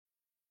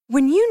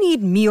When you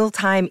need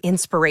mealtime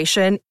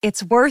inspiration,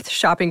 it's worth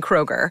shopping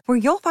Kroger, where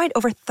you'll find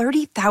over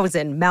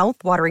 30,000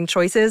 mouth-watering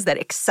choices that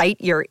excite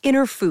your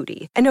inner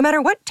foodie. And no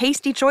matter what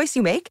tasty choice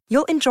you make,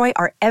 you'll enjoy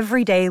our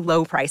everyday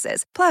low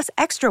prices, plus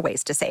extra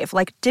ways to save,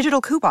 like digital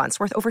coupons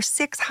worth over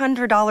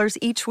 $600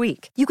 each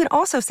week. You can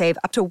also save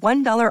up to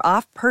 $1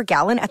 off per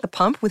gallon at the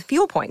pump with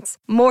fuel points.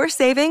 More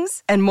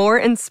savings and more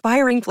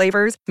inspiring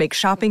flavors make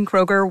shopping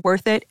Kroger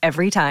worth it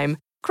every time.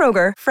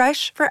 Kroger,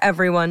 fresh for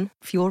everyone.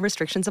 Fuel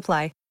restrictions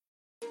apply.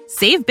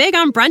 Save big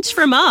on brunch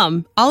for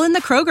mom, all in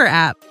the Kroger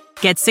app.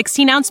 Get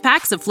 16-ounce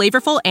packs of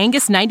flavorful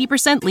Angus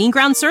 90% lean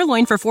ground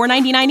sirloin for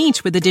 $4.99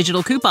 each with a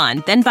digital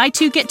coupon. Then buy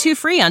 2, get 2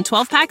 free on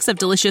 12 packs of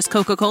delicious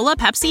Coca-Cola,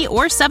 Pepsi,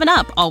 or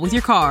 7-Up, all with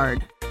your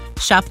card.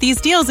 Shop these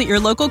deals at your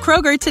local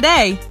Kroger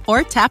today,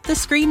 or tap the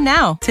screen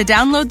now to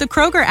download the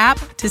Kroger app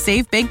to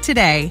save big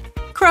today.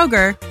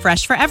 Kroger,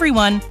 fresh for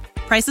everyone.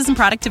 Prices and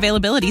product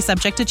availability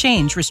subject to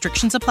change.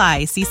 Restrictions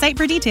apply. See site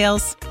for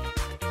details.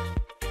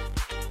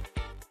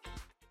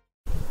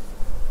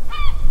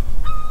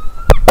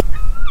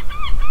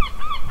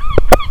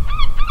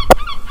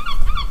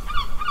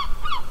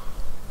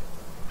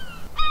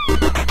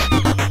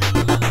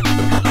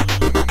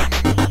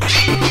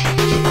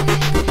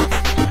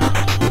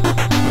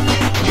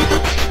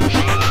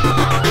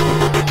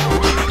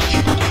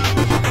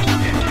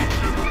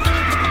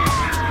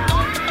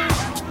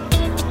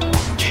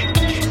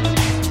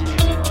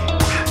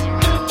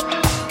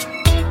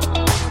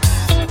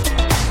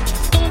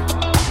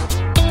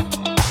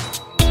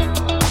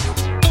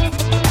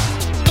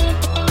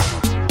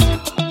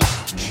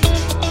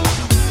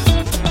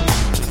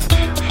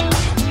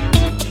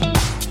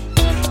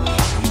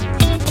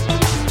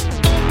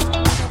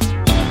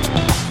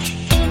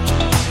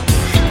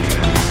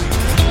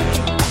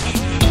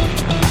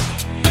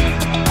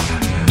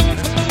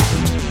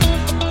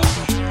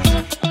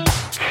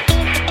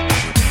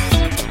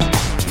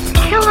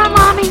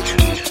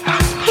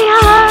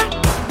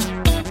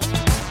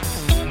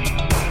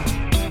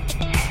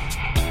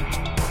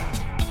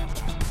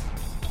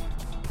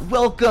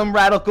 Welcome,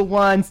 Radical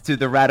Ones, to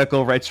the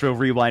Radical Retro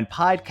Rewind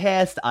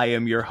podcast. I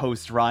am your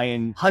host,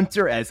 Ryan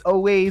Hunter, as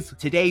always.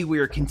 Today, we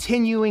are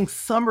continuing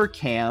summer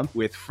camp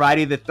with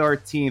Friday the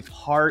 13th,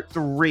 Part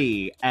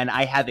 3, and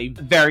I have a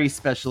very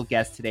special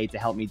guest today to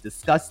help me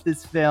discuss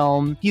this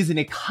film. He's an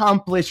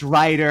accomplished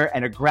writer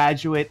and a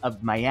graduate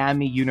of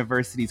Miami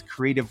University's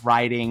creative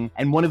writing,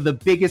 and one of the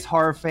biggest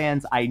horror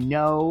fans I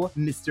know,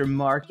 Mr.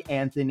 Mark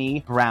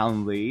Anthony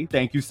Brownlee.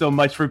 Thank you so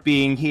much for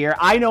being here.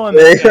 I know him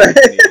as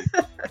Anthony.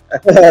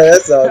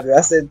 That's all good.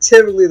 I said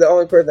typically the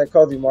only person that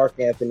calls me Mark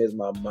Anthony is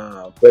my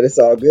mom, but it's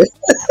all good.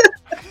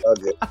 All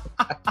good.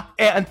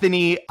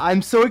 Anthony,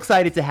 I'm so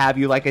excited to have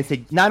you. Like I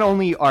said, not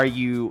only are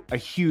you a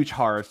huge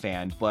horror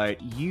fan,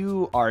 but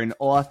you are an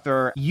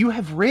author. You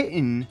have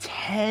written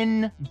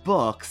 10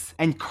 books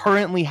and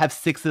currently have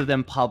 6 of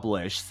them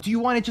published. Do you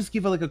want to just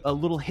give a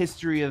little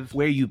history of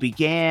where you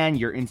began,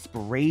 your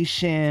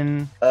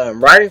inspiration?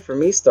 Writing for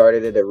me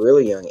started at a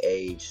really young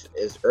age,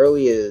 as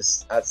early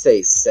as I'd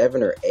say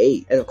 7 or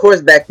 8. And of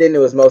course, back then it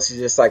was mostly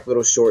just like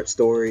little short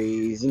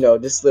stories,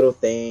 just little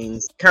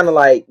things, kind of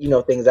like,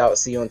 things I would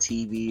see on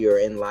TV or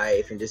in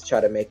life, and just try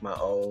to make my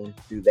own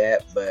through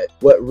that. But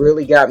what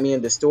really got me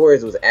into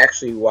stories was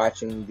actually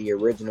watching the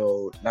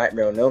original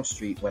Nightmare on Elm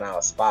Street when I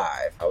was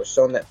 5. I was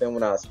shown that film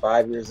when I was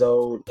 5 years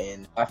old,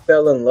 and I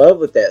fell in love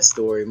with that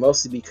story,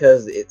 mostly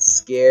because it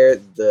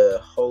scared the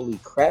holy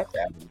crap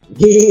out of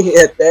me.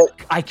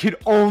 I could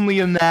only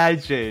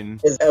imagine.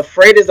 As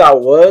afraid as I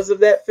was of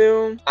that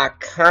film, I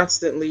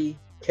constantly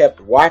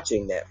kept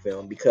watching that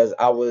film because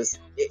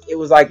it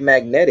was like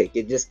magnetic.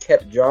 It just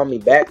kept drawing me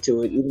back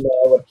to it, even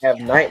though I would have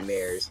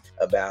nightmares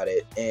about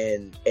it.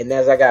 And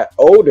as I got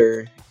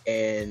older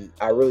and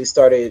I really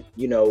started,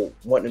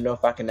 wanting to know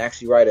if I can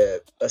actually write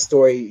a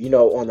story,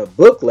 on a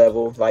book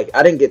level, like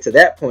I didn't get to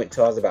that point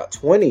until I was about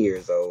 20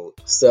 years old.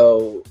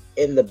 So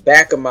in the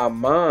back of my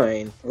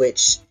mind,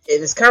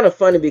 and it's kind of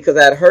funny because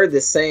I'd heard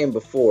this saying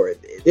before.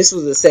 This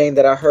was a saying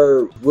that I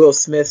heard Will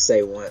Smith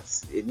say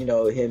once.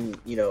 Him,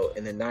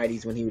 in the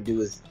 90s when he would do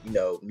his,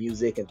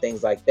 music and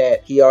things like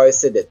that. He always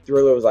said that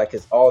Thriller was like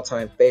his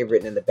all-time favorite,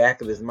 and in the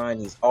back of his mind,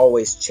 he's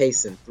always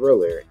chasing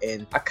Thriller.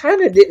 And I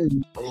kind of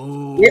didn't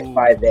get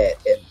by that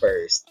at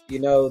first,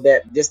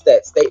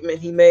 that statement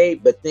he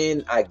made. But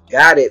then I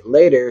got it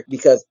later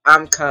because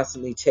I'm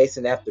constantly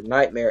chasing after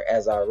Nightmare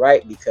as I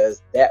write,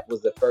 because that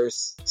was the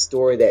first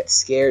story that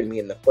scared me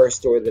and the first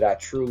story that I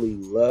truly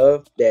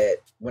love. That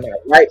when I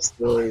write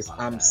stories,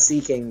 I'm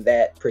seeking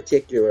that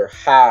particular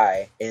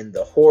high in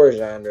the horror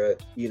genre,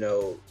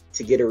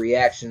 to get a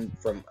reaction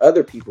from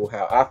other people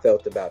how I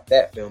felt about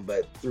that film,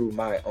 but through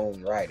my own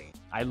writing.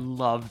 I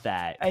love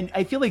that. And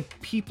I feel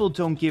like people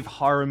don't give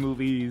horror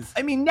movies...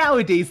 I mean,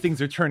 nowadays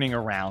things are turning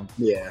around.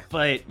 Yeah.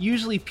 But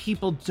usually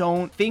people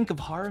don't think of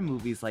horror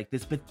movies like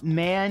this. But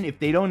man, if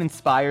they don't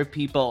inspire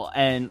people,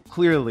 and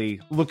clearly,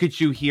 look at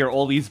you here,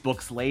 all these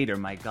books later,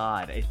 my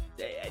God.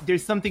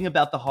 There's something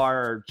about the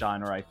horror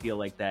genre, I feel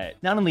like,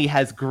 that not only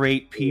has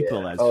great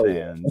people as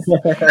fans...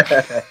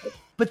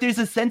 but there's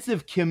a sense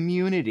of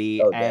community.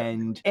 Oh,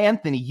 And definitely.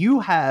 Anthony, you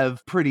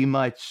have pretty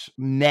much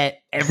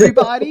met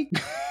everybody.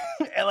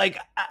 Like,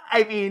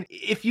 I mean,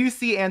 if you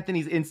see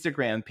Anthony's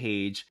Instagram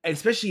page,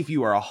 especially if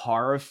you are a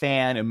horror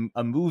fan and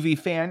a movie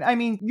fan, I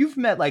mean, you've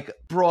met like Oh,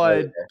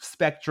 broad yeah.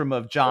 spectrum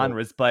of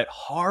genres, but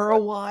horror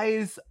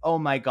wise, oh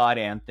my God,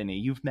 Anthony,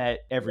 you've met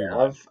Yeah,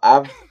 everyone.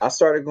 I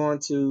started going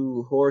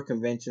to horror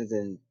conventions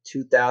in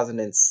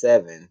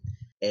 2007,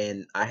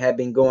 and I had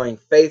been going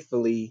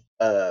faithfully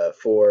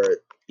for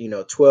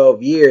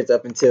 12 years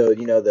up until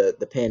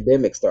the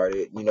pandemic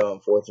started.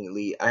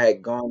 Unfortunately, I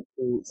had gone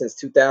through since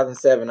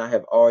 2007. I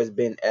have always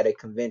been at a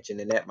convention,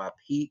 and at my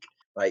peak,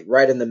 like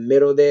right in the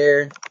middle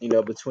there,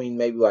 between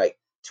maybe like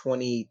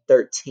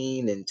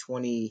 2013 and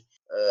 20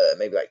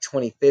 maybe like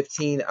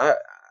 2015,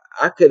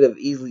 I could have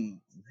easily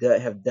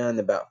have done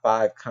about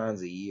 5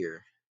 cons a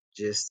year.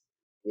 Just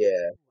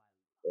yeah,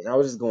 and I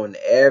was just going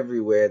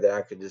everywhere that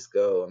I could just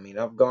go. I mean,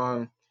 I've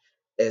gone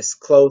as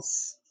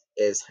close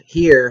as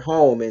here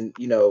home in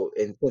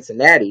in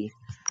Cincinnati,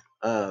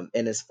 and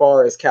as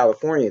far as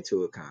California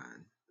to a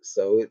con.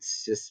 So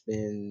it's just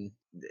been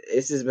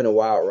a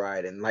wild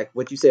ride. And like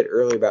what you said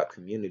earlier about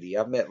community,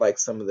 I've met like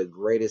some of the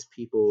greatest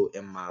people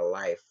in my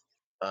life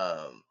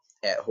um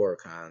at horror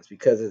cons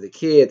because of the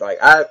kid. Like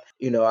I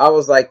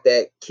was like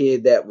that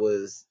kid that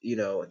was,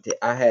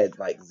 I had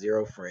like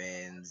zero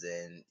friends,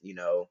 and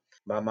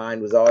my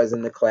mind was always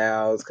in the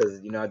clouds because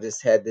I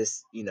just had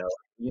this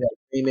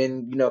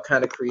dreaming,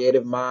 kind of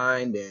creative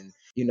mind. And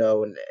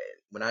and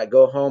when I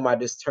go home, I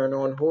just turn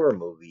on horror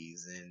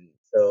movies. And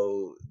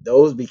so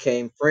those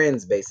became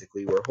friends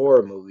basically, were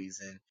horror movies.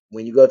 And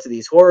when you go to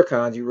these horror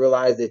cons, you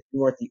realize that you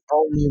weren't the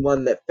only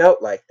one that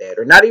felt like that,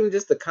 or not even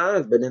just the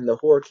cons, but in the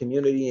horror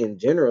community in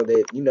general,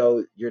 that,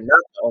 you're not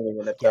the only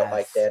one that felt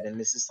like Yes. that.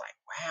 And it's just like,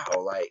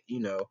 wow, like,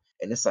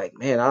 and it's like,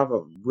 man, I've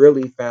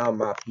really found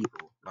my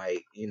people.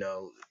 Like,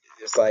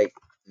 it's like,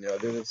 they're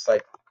just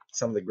like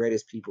some of the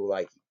greatest people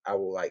like I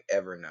will like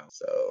ever know.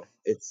 So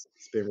it's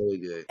been really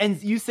good.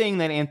 And you saying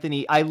that,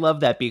 Anthony, I love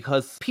that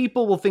because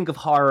people will think of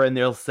horror and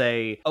they'll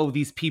say, oh,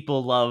 these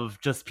people love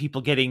just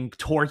people getting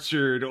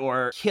tortured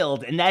or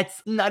killed. And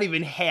that's not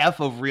even half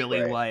of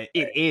really Right. what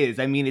it is.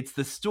 I mean, it's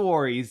the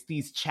stories,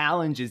 these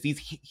challenges, these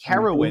Hmm.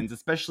 heroines,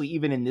 especially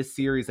even in this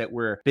series that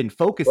we're been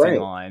focusing Right.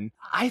 on.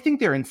 I think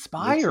they're Me too.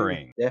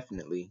 inspiring.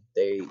 Definitely.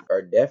 They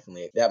are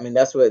definitely. I mean,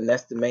 that's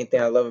the main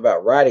thing I love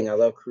about writing. I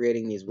love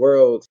creating these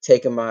worlds,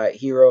 taking my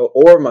hero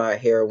or my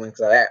heroine,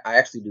 because I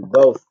actually do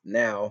both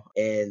now,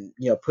 and,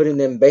 putting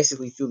them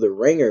basically through the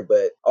ringer.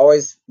 But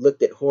always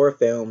looked at horror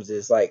films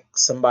as like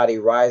somebody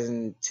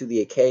rising to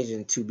the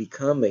occasion to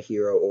become a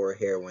hero or a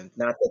heroine.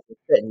 Not that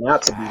they're setting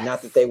out to be,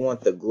 not that Yes. they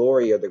want the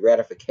glory or the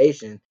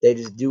gratification. They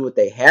just do what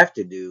they have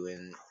to do.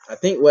 And I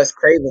think Wes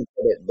Craven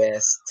put it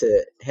best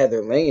to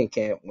Heather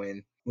Langenkamp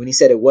when he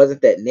said it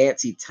wasn't that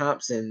Nancy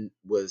Thompson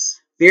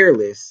was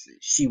fearless,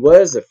 she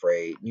was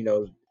afraid.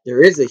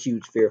 There is a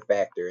huge fear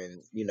factor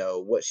in,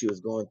 what she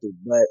was going through,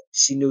 but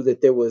she knew that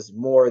there was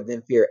more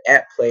than fear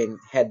at play and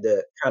had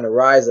to kind of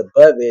rise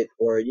above it,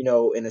 or,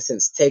 in a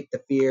sense, take the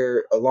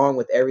fear along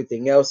with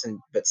everything else, and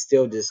but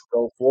still just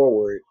go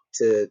forward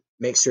to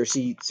make sure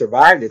she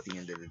survived at the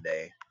end of the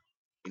day,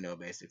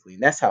 basically.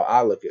 And that's how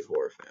I look at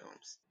horror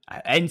films.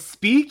 And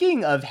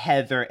speaking of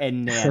Heather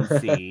and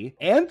Nancy,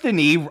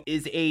 Anthony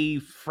is a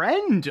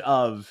friend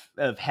of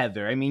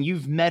Heather. I mean,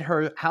 you've met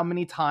her how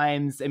many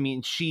times? I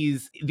mean,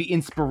 she's the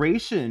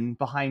inspiration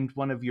behind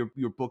one of your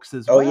books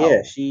as Oh yeah,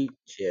 well. she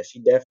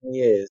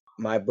definitely is.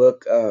 My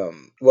book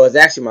was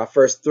actually my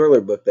first thriller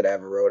book that I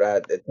ever wrote. I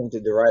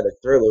attempted to write a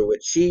thriller,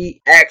 which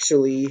she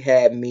actually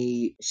had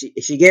me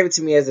she gave it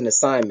to me as an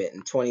assignment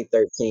in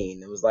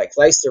 2013. It was like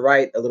 'cause I used to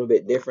write a little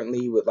bit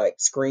differently with like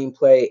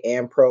screenplay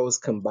and prose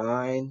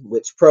combined,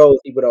 which prose,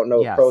 people don't know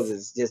what prose Yes.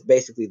 is, just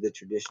basically the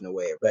traditional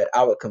way. But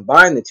I would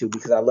combine the two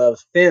because I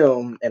loved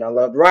film and I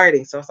loved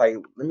writing. So I was like,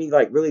 let me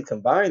like really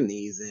combine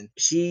these. And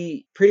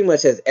she pretty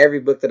much has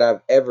every book that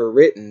I've ever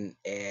written.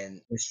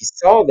 And when she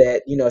saw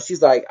that,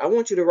 she's like, I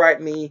want you to write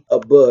me a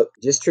book,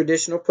 just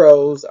traditional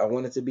prose. I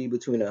want it to be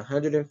between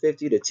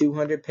 150 to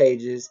 200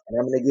 pages, and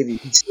I'm going to give you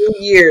 2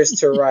 years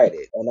to write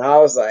it. And I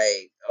was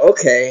like,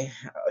 okay.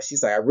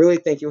 She's like, I really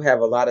think you'll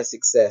have a lot of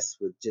success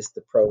with just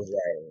the prose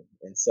writing.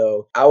 And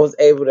so I was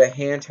able to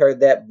hand her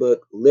that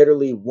book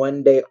literally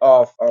one day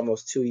off,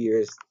 almost 2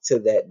 years to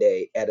that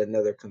day at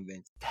another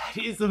convention.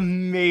 That is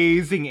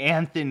amazing,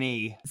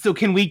 Anthony. So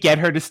can we get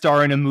her to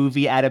star in a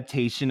movie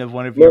adaptation of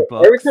one of your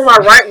Look, every time books?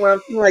 I write one, I'm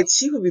feeling like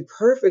she would be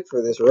perfect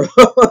for this role,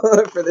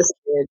 for this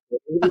character.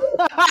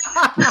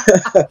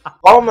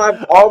 all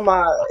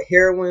my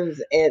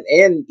heroines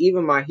and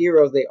even my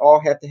heroes, they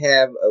all have to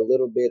have a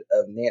little bit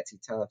of Nancy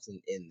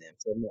Thompson in them.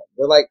 So no,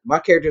 they're like, my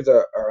characters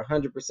are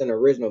 100%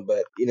 original,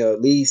 but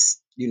at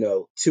least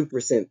 2%,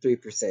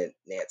 3%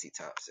 Nancy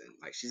Thompson.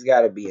 Like, she's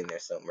got to be in there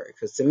somewhere.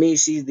 Because to me,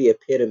 she's the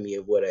epitome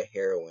of what a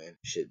heroine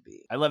should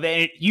be. I love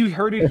it. You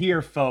heard it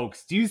here,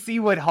 folks. Do you see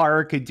what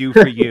horror could do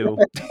for you?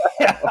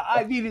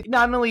 I mean,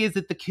 not only is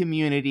it the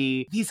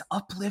community, these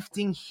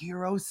uplifting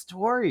hero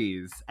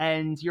stories.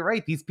 And you're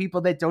right, these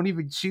people that don't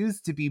even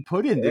choose to be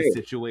put in this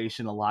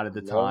situation a lot of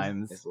the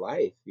times. It's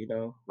life,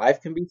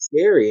 Life can be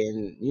scary.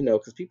 And,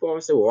 because people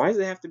always say, well, why does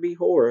it have to be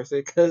horror? I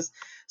say, because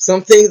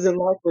some things in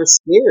life are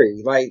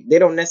scary. Like, they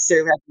don't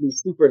necessarily have to be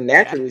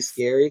supernaturally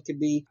scary. It could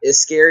be as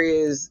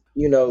scary as,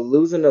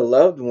 losing a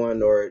loved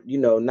one, or,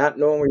 not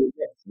knowing where your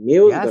next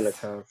meal is going to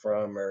come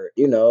from, or,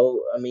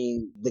 I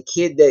mean, the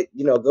kid that,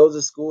 goes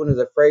to school and is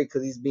afraid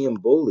because he's being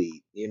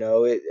bullied,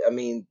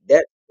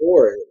 that's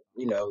horror.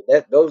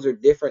 Those are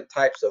different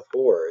types of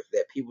horror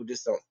that people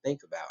just don't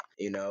think about,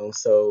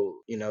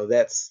 so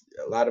that's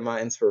a lot of my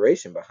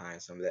inspiration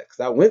behind some of that, because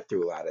I went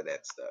through a lot of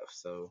that stuff.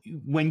 So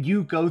when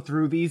you go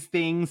through these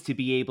things, to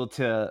be able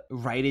to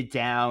write it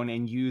down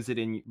and use it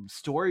in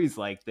stories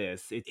like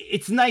this,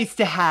 it's nice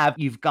to have.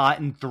 You've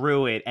gotten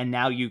through it, and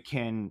now you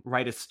can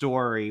write a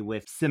story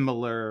with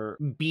similar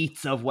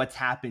beats of what's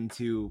happened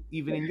to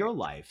even in your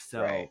life.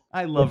 So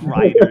I love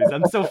writers.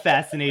 I'm so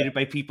fascinated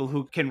by people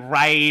who can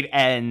write,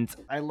 and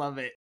I love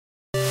it.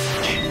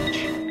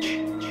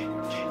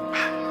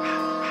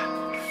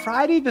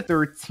 Friday the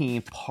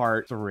 13th,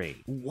 Part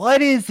 3.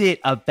 What is it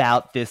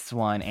about this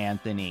one,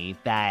 Anthony,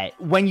 that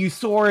when you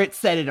saw it,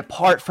 set it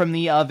apart from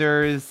the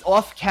others?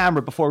 Off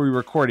camera before we were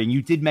recording,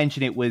 you did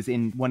mention it was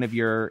in one of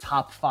your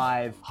top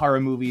 5 horror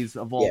movies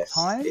of all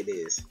time? Yes, it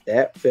is.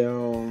 That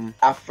film,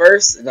 I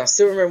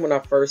still remember when I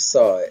first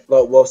saw it.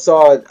 Well,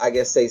 saw it, I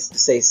guess,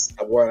 say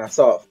when I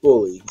saw it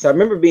fully. So I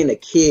remember being a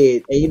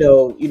kid,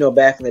 and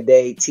back in the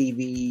day,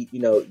 TV,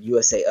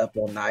 USA Up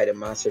All Night and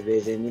Monster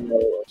Vision,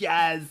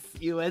 Yes,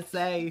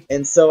 USA.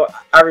 And so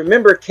I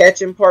remember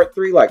catching Part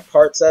 3, like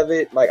parts of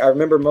it. Like, I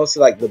remember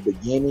mostly like the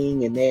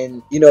beginning, and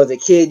then, as a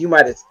kid, you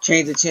might have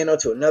changed the channel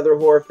to another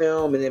horror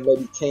film, and then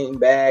maybe came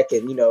back,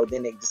 and,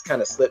 then it just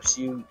kind of slips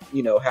you,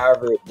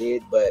 however it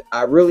did. But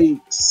I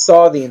really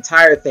saw the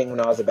entire thing when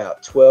I was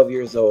about 12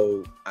 years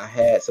old.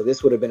 So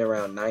this would have been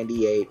around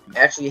 98. I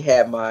actually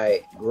had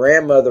my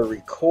grandmother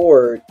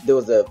record. There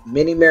was a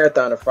mini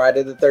marathon of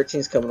Friday the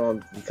 13th coming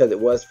on, because it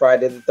was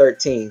Friday the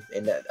 13th.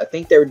 And I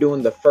think they were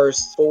doing the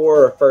first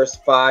 4 or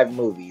first 5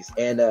 movies.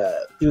 And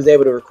she was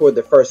able to record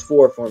the first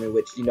 4 for me,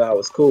 which, I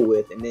was cool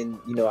with. And then,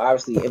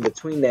 obviously in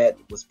between that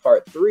was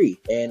Part 3.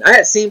 And I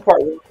had seen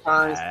Part 1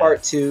 times,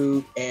 Part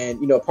 2, and,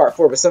 Part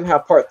 4. But somehow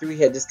Part 3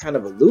 had just kind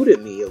of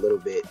eluded me a little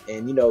bit.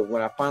 And,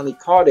 when I finally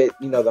caught it,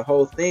 the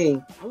whole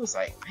thing, I was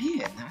like,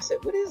 man, I said,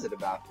 what is it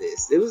about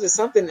this? It was just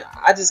something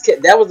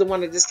that was the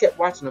one that just kept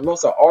watching the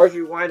most. I always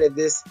rewinded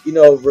this,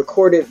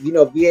 recorded,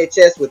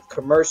 VHS with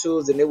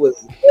commercials, and it was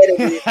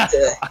edited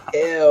to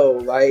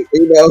hell. Like,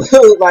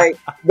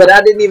 but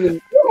I didn't even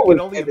know it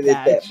was edited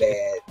that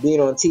bad being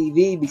on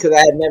TV, because I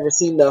had never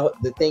seen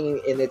the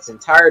thing in its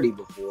entirety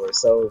before.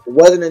 So it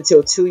wasn't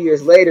until 2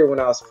 years later, when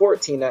I was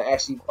 14, I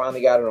actually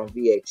finally got it on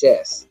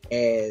VHS.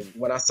 And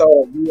when I saw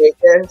it on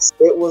VHS,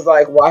 it was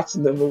like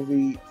watching the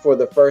movie for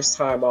the first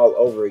time all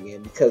over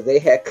again, because they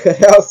had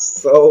cut out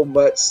so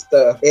much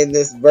stuff in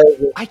this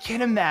version. I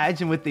can't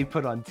imagine what they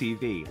put on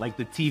TV, like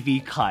the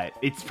TV cut.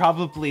 It's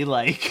probably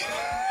like...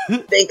 I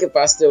think if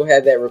I still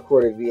had that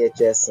recorded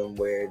VHS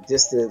somewhere,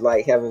 just to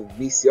like have a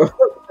VCR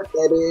put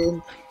that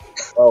in.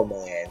 Oh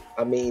man,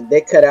 I mean,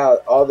 they cut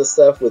out all the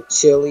stuff with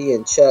Chili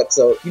and Chuck,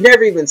 so you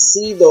never even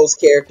see those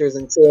characters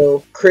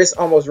until Chris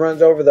almost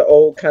runs over the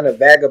old kind of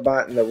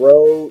vagabond in the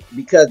road,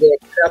 because they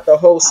cut out the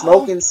whole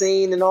smoking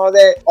scene and all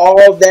that.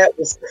 All that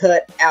was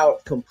cut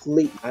out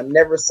completely. I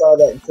never saw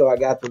that until I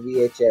got the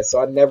VHS,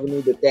 so I never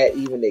knew that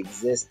even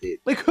existed.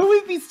 Like, who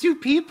are these 2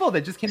 people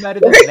that just came out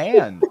of this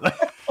van?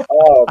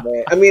 Oh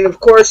man, I mean, of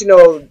course,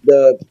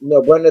 the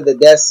Brunt of the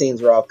death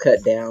scenes were all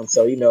cut down.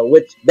 So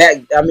those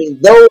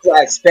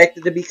I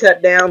expected to be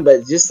cut down,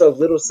 but just those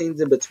little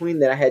scenes in between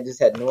that I had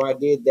no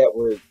idea that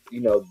were,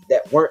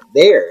 that weren't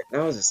there.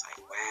 And I was just like,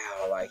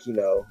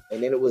 wow,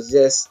 and then it was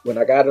just, when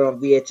I got it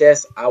on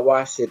VHS, I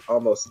watched it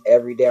almost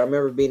every day. I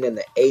remember being in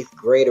the 8th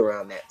grade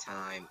around that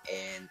time,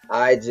 and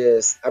I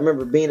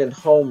remember being in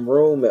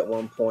homeroom at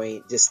one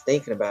point, just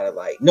thinking about it,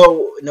 like,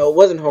 no, it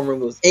wasn't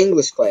homeroom, it was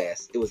English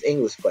class. It was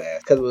English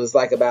class, because it was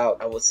like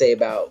about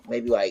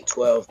maybe like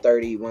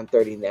 12:30,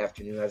 1:30 in the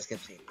afternoon. I just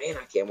kept saying, man,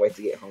 I can't wait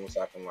to get home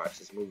so I can watch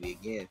this movie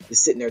again.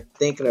 Just sitting there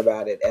thinking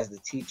about it as the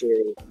teacher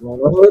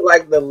went over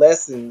like the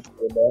lessons,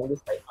 I'm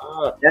just like,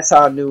 that's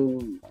how I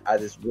knew I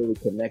just really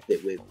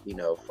connected with,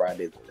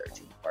 Friday the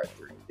 13th Part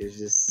 3. There's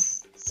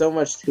just so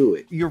much to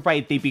it. You're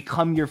right, they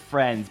become your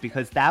friends,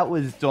 because that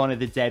was Dawn of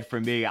the Dead for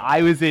me.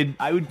 I would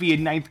be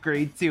in 9th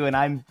grade too, and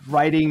I'm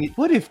writing,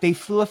 what if they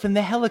flew off in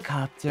the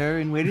helicopter,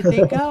 and where did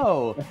they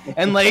go?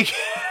 And like,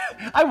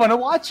 I want to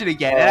watch it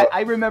again. And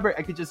I remember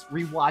I could just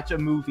rewatch a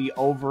movie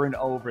over and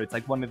over. It's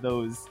like one of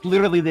those,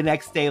 literally the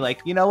next day,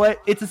 like, you know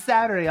what? It's a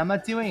Saturday. I'm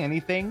not doing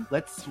anything.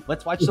 Let's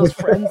watch those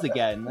Friends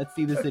again. Let's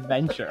see this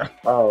adventure.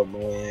 Oh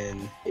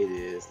man, it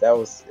is. That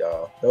was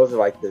those are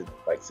like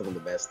some of the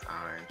best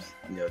times.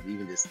 You know,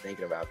 even just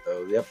thinking about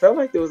those. I felt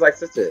like there was like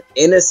such an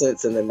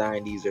innocence in the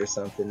 90s or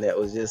something that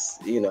was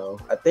just, you know,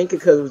 I think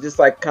because it was just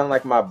like kind of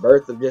like my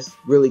birth of just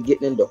really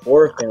getting into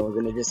horror films,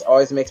 and it just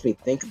always makes me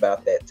think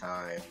about that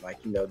time.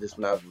 Like, you know, just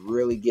when I was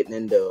really getting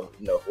into,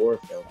 you know, horror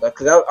films.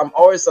 Because I'm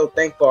always so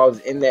thankful I was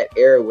in that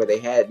era where they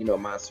had, you know,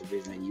 Monster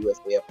Vision and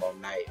USA Up All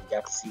Night, and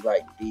got to see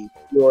like the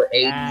pure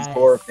 80s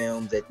horror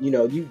films that, you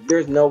know,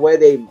 there's no way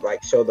they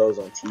like show those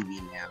on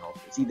TV now.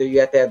 It's either you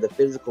have to have the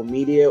physical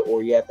media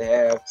or you have to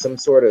have some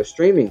sort of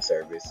streaming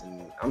service,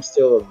 and I'm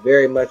still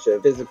very much a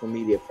physical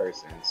media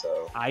person.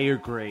 So I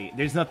agree.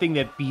 There's nothing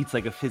that beats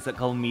like a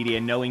physical media,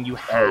 knowing you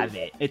have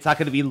it. It's not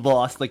going to be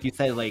lost, like you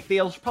said. Like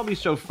they'll probably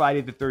show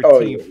Friday the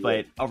 13th,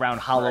 but around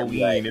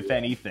Halloween, if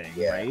anything,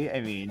 right?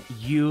 I mean,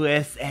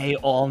 USA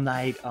All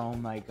Night. Oh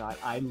my God,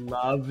 I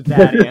love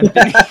that,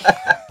 Anthony.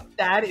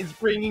 That is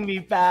bringing me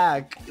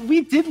back.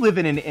 We did live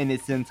in an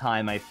innocent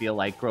time, I feel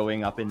like,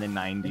 growing up in the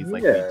 90s,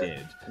 like we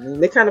did. I mean,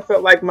 they kind of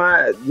felt like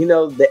you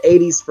know, the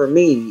 80s for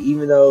me,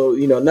 even though,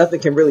 you know, nothing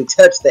can really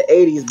touch the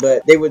 80s,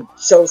 but they would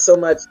show so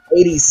much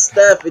 80s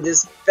stuff. It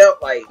just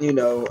felt like, you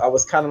know, I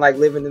was kind of like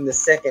living in the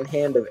second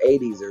hand of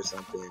 80s or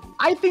something.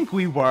 I think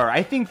we were.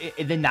 I think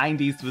the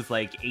 90s was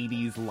like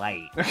 80s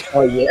light.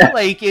 Oh, yeah.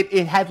 Like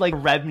it had like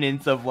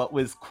remnants of what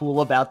was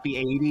cool about the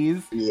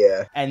 80s.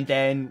 Yeah. And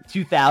then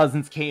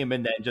 2000s came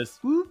and then just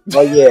whoop.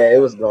 Oh, yeah,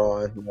 it was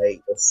gone.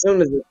 Like, as soon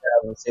as the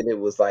 2000s hit, it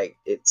was like,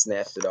 it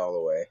snatched it all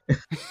away.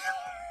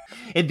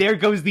 And there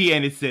goes the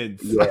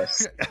innocence.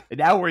 Yes. And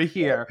now we're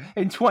here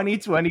in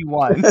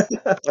 2021.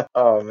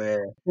 Oh, man.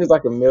 It was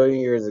like a million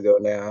years ago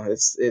now.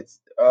 It's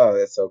oh,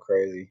 that's so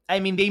crazy. I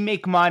mean, they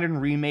make modern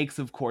remakes,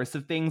 of course,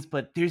 of things,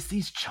 but there's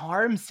these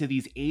charms to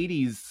these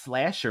 80s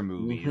slasher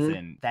movies,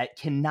 and that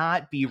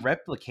cannot be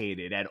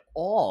replicated at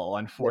all,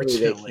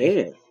 unfortunately.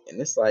 They can't. And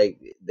it's like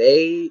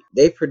they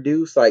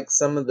produce like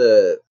some of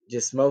the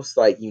just most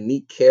like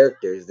unique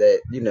characters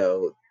that, you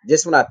know,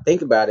 just when I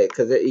think about it,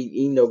 because,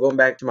 you know, going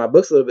back to my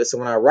books a little bit, so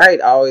when I write,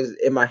 I always,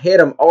 in my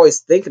head, I'm always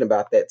thinking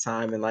about that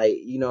time. And like,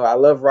 you know, I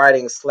love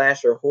writing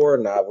slasher horror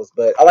novels,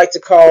 but I like to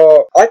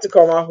call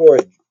my horror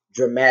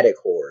dramatic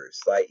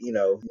horrors. Like, you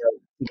know,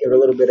 give a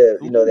little bit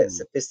of, you know, that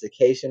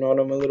sophistication on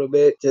them a little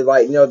bit, to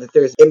like, you know, that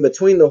there's in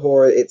between the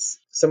horror, it's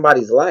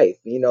somebody's life,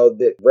 you know,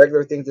 the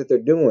regular things that they're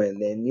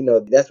doing. And, you know,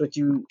 that's what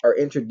you are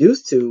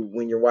introduced to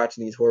when you're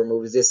watching these horror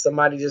movies. There's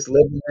somebody just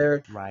living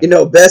their, you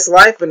know, best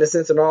life in a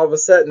sense. And all of a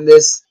sudden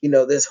this, you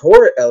know, this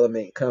horror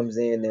element comes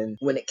in. And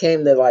when it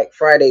came to like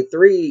Friday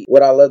 3,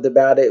 what I loved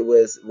about it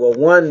was, well,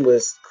 one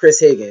was Chris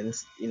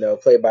Higgins, you know,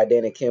 played by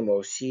Dana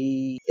Kimmel.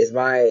 She is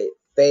my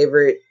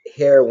favorite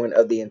heroine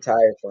of the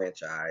entire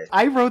franchise.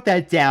 I wrote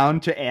that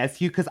down to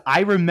ask you because I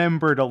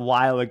remembered a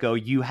while ago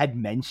you had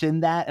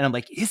mentioned that, and I'm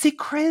like, is it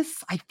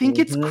Chris? I think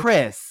it's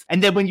Chris.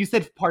 And then when you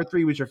said part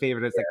 3 was your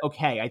favorite, I was like,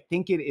 okay, I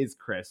think it is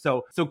Chris.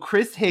 So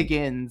Chris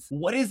Higgins,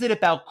 what is it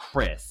about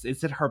Chris?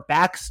 Is it her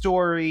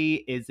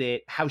backstory? Is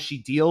it how she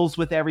deals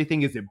with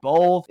everything? Is it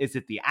both? Is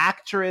it the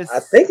actress? I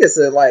think it's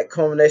a like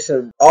culmination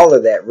of all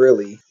of that,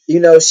 really.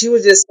 You know, she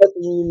was just such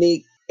a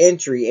unique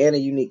entry and a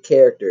unique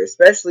character,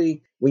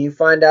 especially when you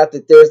find out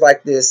that there's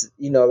like this,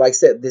 you know, like I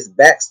said, this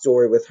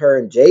backstory with her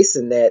and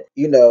Jason that,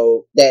 you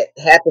know, that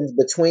happens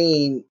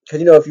between, because,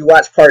 you know, if you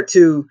watch part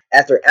 2,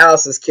 after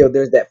Alice is killed,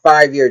 there's that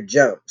 5-year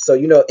jump. So,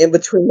 you know, in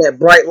between that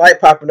bright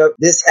light popping up,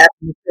 this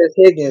happened to Chris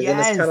Higgins. And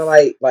it's kind of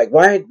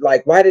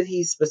like why did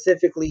he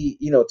specifically,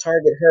 you know,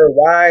 target her?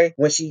 Why,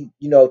 when she,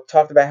 you know,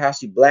 talked about how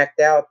she blacked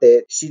out,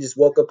 that she just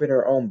woke up in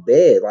her own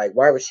bed? Like,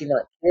 why was she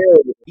not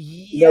killed?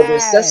 You know,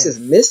 there's such this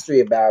mystery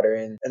about her.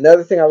 And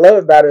another thing I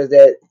love about her is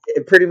that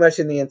it pretty much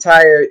in the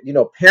entire, you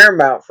know,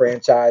 Paramount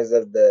franchise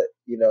of the,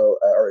 you know,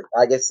 or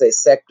I guess say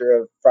sector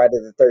of Friday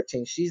the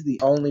 13th, she's the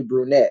only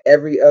brunette.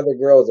 Every other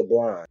girl is a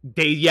blonde.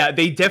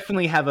 They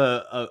definitely have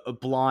a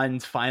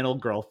blonde final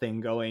girl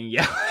thing going.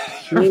 Yeah.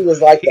 She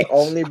was like the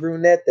only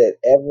brunette that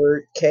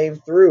ever came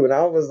through. And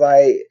I was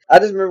like, I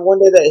just remember one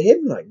day that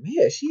hit me like,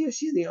 man,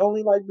 she's the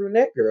only like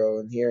brunette girl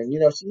in here. And, you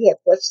know, she had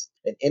such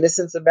an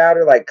innocence about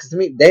her. Like, cause to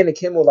me, Dana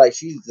Kimmel, like,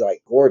 she's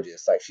like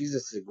gorgeous. Like, she's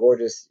just a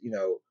gorgeous, you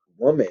know,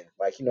 woman.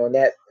 Like, you know, in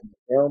that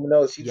film, you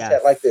know, she just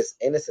had like this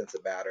innocence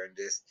about her, and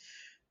just,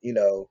 you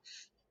know,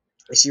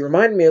 she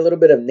reminded me a little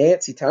bit of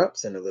Nancy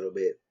Thompson a little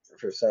bit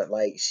for something.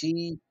 Like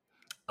she,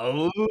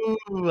 I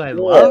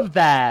love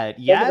that.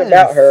 Yes, something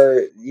about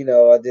her, you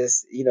know, I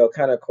just, you know,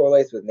 kind of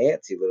correlates with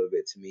Nancy a little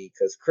bit to me,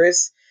 because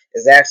Chris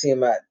is actually in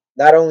my,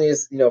 not only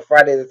is, you know,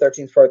 Friday the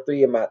 13th part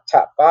 3 in my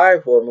top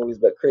 5 horror movies,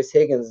 but Chris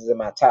Higgins is in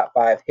my top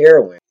 5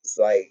 heroines. It's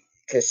like,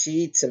 because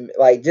she, to me,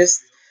 like,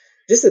 just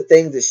the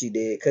things that she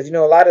did. Because, you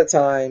know, a lot of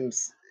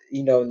times,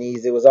 you know, in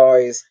these, it was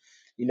always,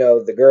 you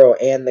know, the girl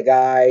and the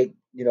guy,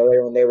 you know,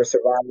 when they were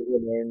surviving,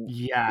 and,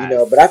 you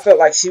know, but I felt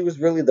like she was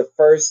really the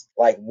first,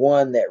 like,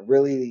 one that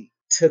really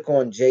took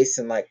on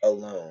Jason like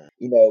alone.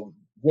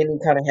 Jenny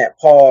kind of had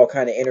Paul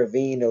kind of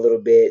intervene a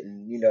little bit,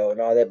 and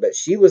and all that, but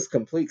she was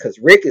complete because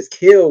Rick is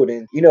killed,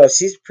 and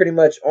she's pretty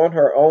much on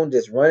her own,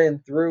 just running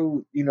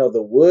through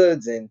the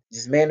woods and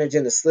just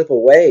managing to slip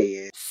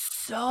away.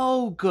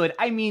 So good.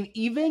 I mean,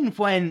 even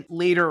when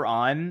later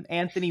on,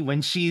 Anthony,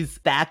 when she's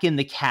back in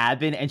the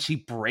cabin and she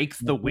breaks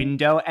the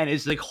window and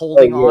is like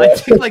holding on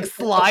to like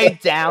slide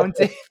down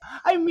to,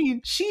 I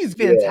mean, she's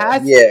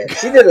fantastic. Yeah,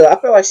 she did. I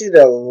feel like she did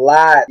a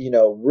lot.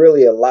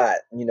 Really a lot.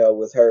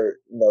 With her,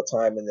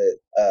 time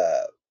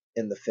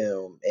in the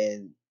film,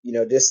 and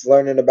just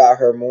learning about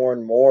her more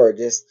and more.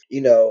 Just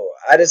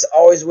I just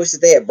always wish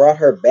that they had brought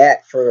her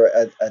back for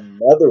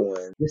another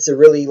one, just to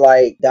really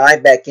like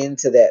dive back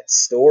into that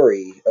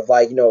story of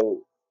like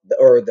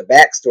or the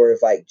backstory of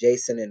like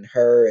Jason and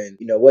her, and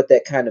what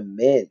that kind of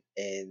meant,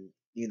 and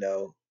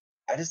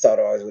I just thought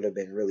it always would have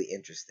been really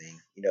interesting,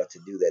 to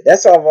do that.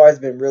 That's why I've always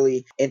been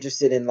really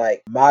interested in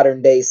like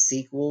modern day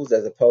sequels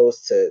as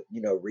opposed to,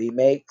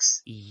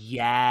 remakes.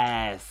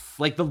 Yes.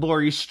 Like the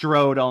Laurie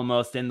Strode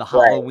almost in the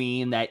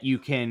Halloween, that you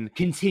can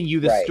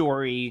continue the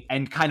story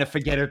and kind of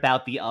forget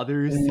about the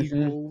other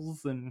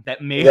sequels and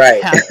that may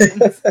have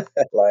happened.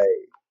 Like,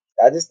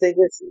 I just think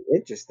it's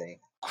interesting.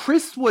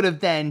 Chris would have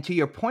then, to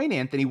your point,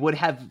 Anthony, would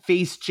have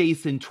faced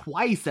Jason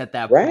twice at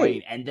that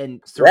point and then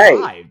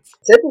survived.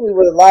 Typically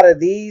with a lot of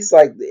these,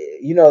 like,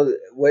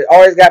 what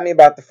always got me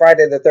about the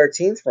Friday the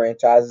 13th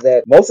franchise is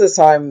that most of the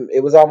time it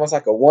was almost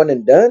like a one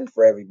and done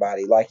for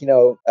everybody. Like,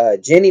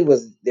 Jenny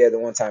was there the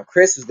one time,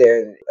 Chris was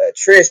there, and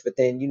Trish, but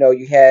then,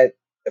 you had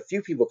a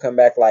few people come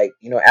back, like,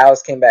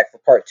 Alice came back for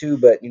part 2,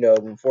 but,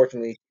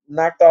 unfortunately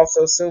knocked off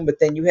so soon. But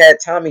then you had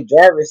Tommy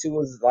Jarvis, who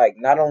was like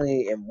not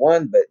only in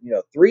 1 but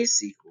 3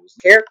 sequels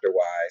character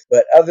wise,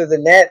 but other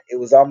than that it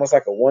was almost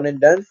like a one and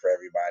done for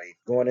everybody.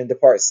 Going into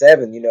part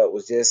 7, it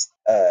was just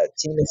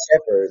Tina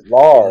Shepard,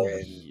 Law,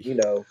 and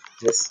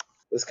just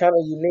it was kind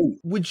of unique.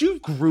 Would you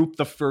group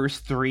the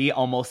first 3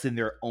 almost in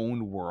their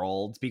own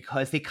world?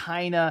 Because they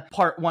kind of,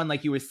 part 1,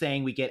 like you were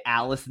saying, we get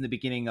Alice in the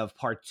beginning of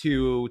part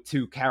 2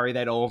 to carry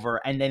that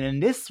over. And then in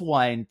this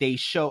one, they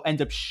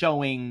end up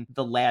showing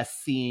the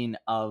last scene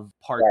of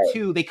part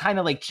 2. They kind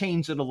of like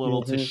change it a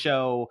little to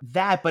show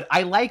that. But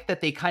I like that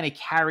they kind of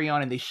carry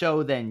on and they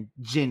show then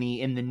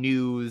Ginny in the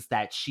news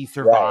that she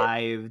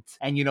survived.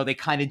 And, they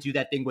kind of do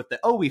that thing with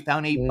we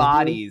found 8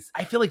 bodies.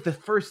 I feel like the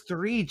first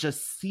 3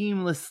 just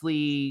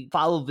seamlessly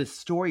follow this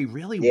story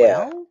really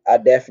well. I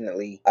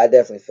definitely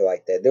feel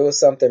like that. There was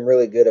something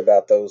really good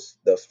about those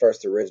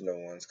first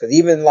original ones, because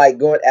even like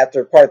going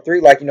after part 3,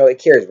 like it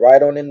carries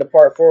right on into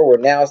part 4, where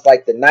now it's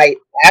like the night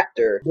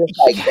after, just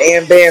like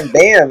bam bam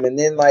bam, and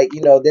then like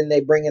then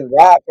they bring in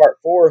Rob part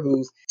 4,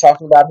 who's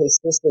talking about his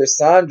sister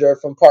Sandra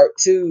from part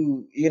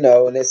 2,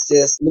 and it's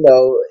just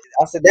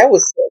I said that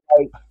was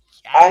like,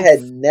 I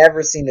had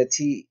never seen a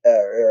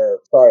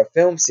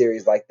film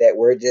series like that,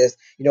 where it just,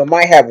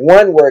 might have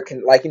one where it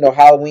can, like,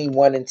 Halloween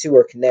 1 and 2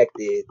 are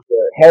connected.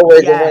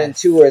 Hellraiser 1 and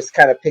 2 is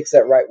kind of picks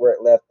up right where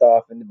it left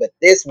off. But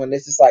this one,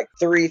 it's just like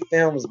 3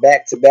 films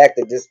back to back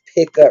that just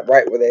pick up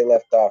right where they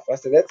left off. I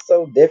said, that's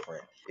so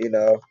different.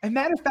 And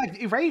matter of fact,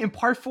 right in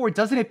part 4,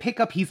 doesn't it pick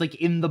up? He's like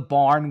in the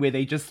barn where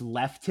they just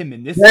left him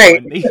in this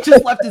one. They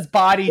just left his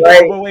body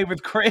away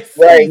with Chris.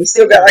 Right. He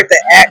still got like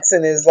the axe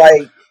in his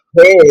like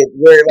head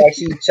where like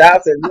she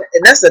chops it.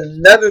 And that's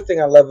another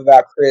thing I love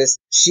about Chris.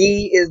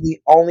 She is the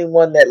only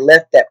one that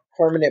left that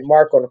permanent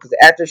mark on him, because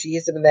after she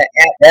hits him in that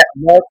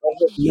mark on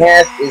his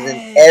mask is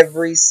in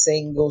every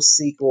single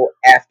sequel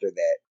after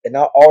that. And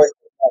I always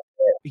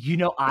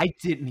I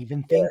didn't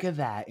even think of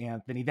that,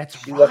 Anthony. That's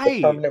she left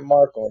a permanent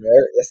mark on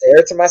her.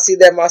 Every time I see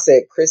that, I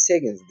said Chris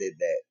Higgins did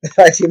that.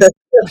 She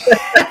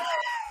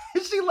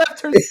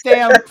left her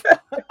stamp.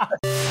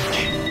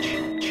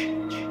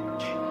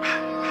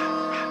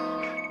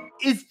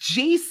 Is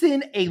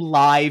Jason a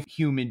live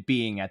human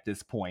being at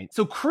this point?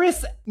 So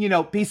Chris,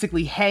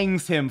 basically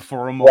hangs him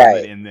for a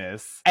moment in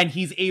this, and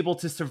he's able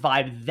to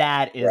survive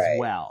that as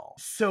well.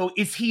 So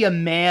is he a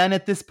man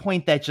at this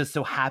point that just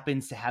so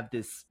happens to have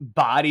this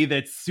body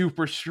that's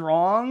super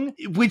strong?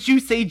 Would you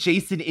say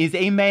Jason is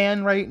a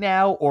man right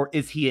now, or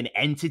is he an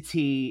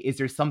entity? Is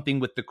there something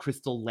with the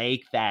Crystal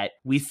Lake that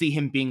we see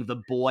him being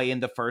the boy in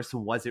the first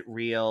one? Was it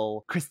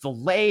real? Crystal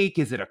Lake,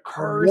 is it a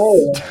curse?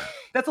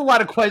 That's a lot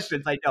of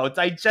questions. I know.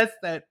 Digest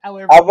that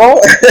however.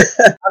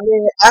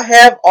 I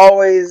have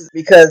always,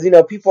 because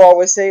people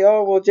always say,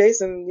 oh well,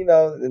 Jason,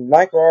 and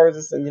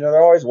microartists, and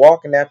they're always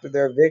walking after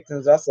their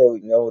victims. I say,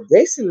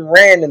 Jason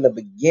ran in the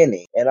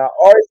beginning, and I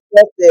always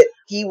felt that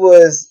he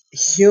was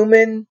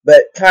human,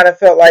 but kind of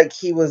felt like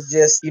he was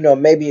just,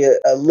 maybe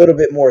a little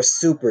bit more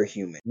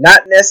superhuman.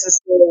 Not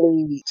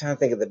necessarily, trying to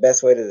think of the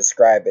best way to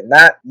describe it.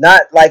 Not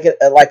like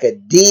a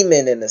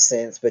demon in a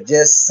sense, but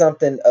just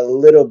something a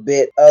little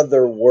bit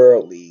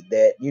otherworldly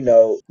that,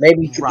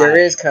 maybe there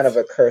is kind of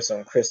a curse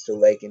on Crystal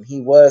Lake, and he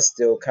was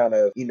still kind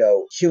of,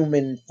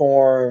 human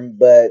form,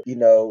 but,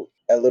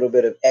 a little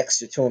bit of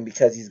extra to him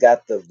because he's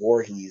got the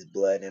Voorhees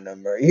blood in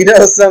him, or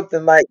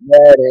something like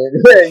that,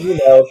 and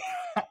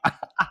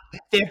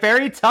They're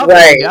very tough. I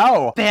Right.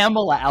 know.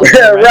 Pamela out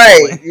there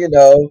Right,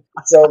 wrestling.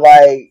 so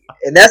like,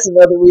 and that's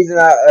another reason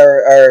I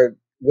or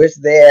wish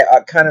they had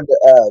kind of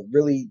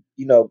really,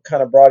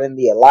 kind of brought in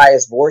the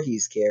Elias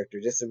Voorhees character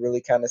just to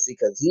really kind of see,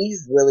 because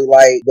he's really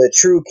like the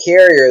true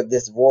carrier of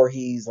this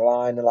Voorhees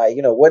line, and like,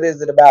 what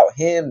is it about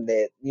him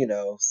that,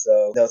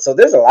 so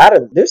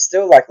there's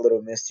still like a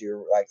little mystery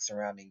like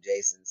surrounding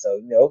Jason.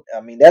 So,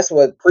 I mean, that's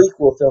what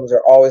prequel films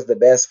are always the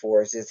best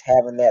for, is just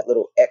having that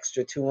little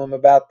extra to them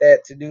about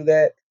that, to do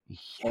that.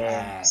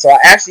 And so I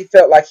Yes. actually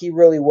felt like he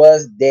really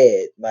was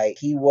dead. Like,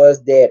 he was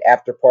dead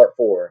after part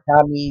 4.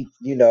 Tommy,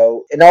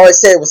 and I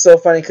always say it was so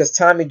funny because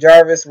Tommy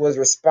Jarvis was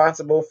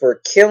responsible for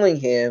killing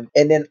him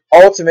and then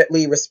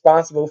ultimately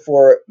responsible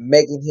for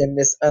making him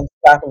this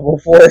unstoppable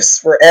force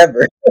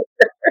forever.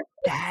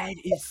 That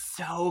is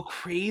so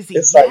crazy.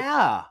 It's like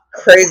Yeah.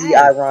 crazy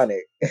Yes.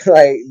 ironic.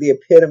 Like the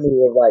epitome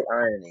of like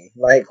irony.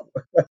 Like,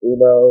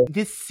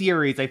 This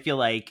series, I feel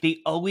like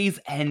they always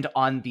end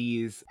on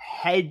these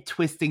head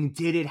twisting.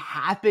 Did it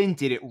happen?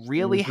 Did it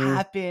really Mhm.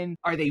 happen?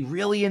 Are they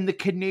really in the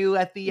canoe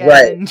at the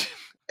Right. end?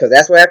 Because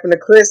that's what happened to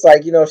Chris.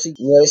 Like, she,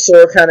 saw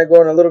her kind of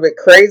going a little bit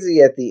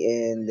crazy at the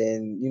end,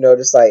 and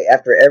just like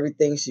after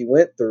everything she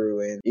went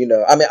through, and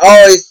I mean,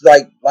 I always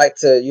like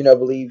to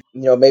believe,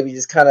 maybe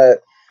just kind of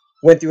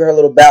went through her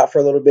little bout for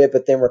a little bit,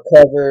 but then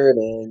recovered,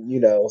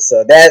 and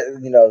so that,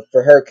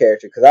 for her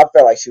character, because I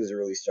felt like she was a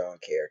really strong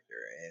character,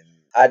 and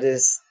I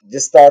just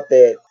thought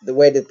that the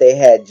way that they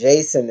had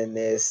Jason in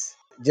this,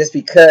 just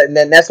because, and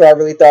then that's why I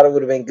really thought it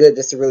would have been good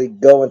just to really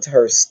go into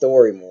her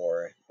story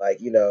more, like,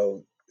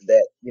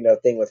 that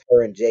thing with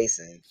her and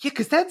Jason. Yeah,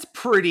 because that's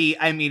pretty.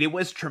 I mean, it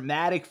was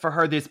traumatic for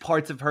her. There's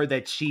parts of her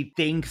that she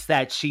thinks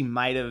that she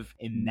might have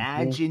Mhm.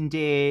 imagined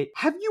it.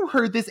 Have you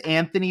heard this,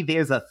 Anthony?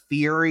 There's a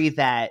theory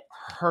that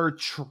her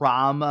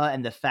trauma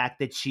and the fact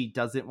that she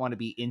doesn't want to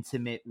be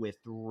intimate with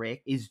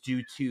Rick is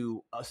due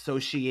to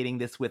associating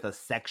this with a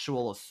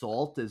sexual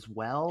assault as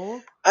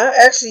well. I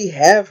actually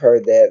have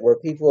heard that, where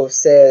people have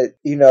said,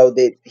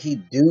 that he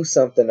do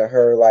something to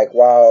her, like,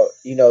 while,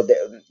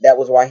 that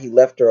was why he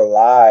left her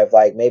alive.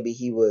 Like, maybe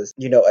he was,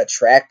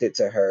 attracted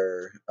to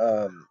her.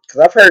 Because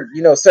I've heard,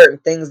 certain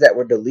things that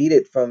were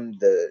deleted from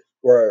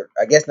or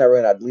I guess not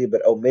really not deleted,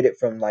 but omitted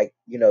from, like,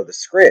 the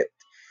script,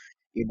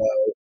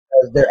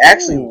 'cause there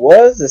actually Oh,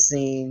 was a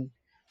scene,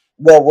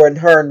 well, when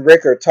her and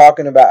Rick are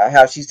talking about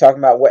how she's talking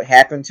about what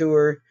happened to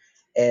her,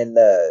 and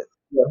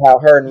how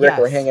her and Rick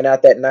are yes. hanging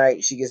out that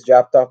night. She gets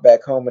dropped off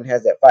back home and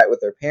has that fight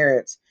with her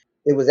parents.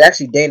 It was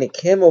actually Dana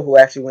Kimmel who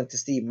actually went to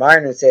Steve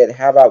Miner and said,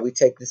 "How about we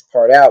take this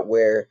part out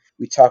where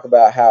we talk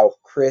about how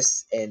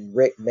Chris and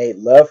Rick made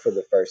love for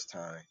the first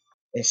time?"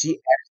 And she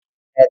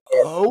had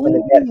that,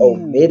 wanted that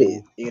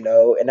omitted,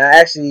 Oh, and I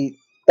actually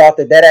thought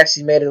that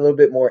actually made it a little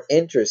bit more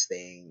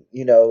interesting,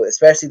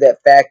 especially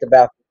that fact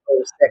about the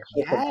whole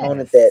sexual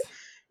component that,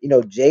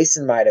 yes.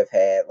 Jason might have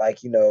had. Like,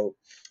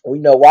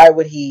 why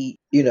would he,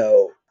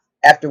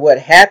 after what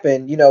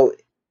happened,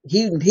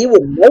 he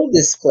would know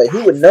this place.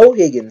 He would That's know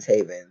Higgins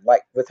Haven,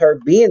 like with her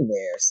being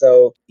there.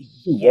 So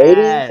he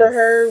waiting for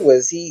her? yes.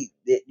 Was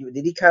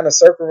did he kind of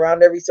circle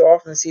around every so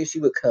often to see if she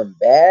would come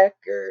back,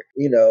 or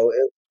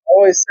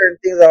always certain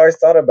things I always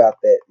thought about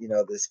that,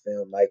 this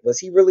film. Like, was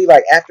he really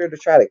like after her to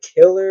try to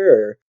kill her,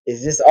 or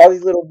is just all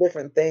these little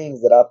different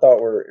things that I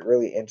thought were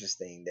really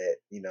interesting that,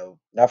 and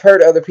I've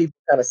heard other people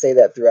kind of say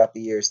that throughout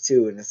the years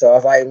too. And so I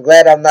was like, I'm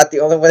glad I'm not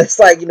the only one that's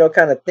like,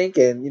 kind of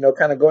thinking,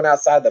 kind of going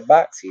outside the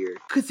box here.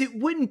 Because it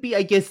wouldn't be,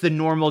 I guess, the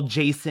normal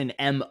Jason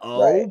Right.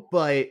 MO,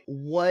 but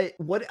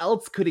what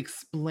else could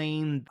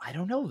explain? I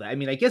don't know. I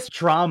mean, I guess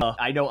trauma.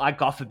 I know, I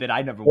God forbid,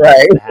 I never want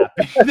Right. this to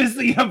happen. This,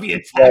 be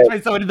attacked Right. by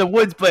someone in the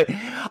woods. But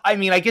I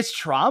mean, I guess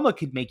trauma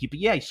could make you. But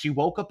yeah, she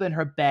woke up in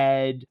her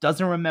bed,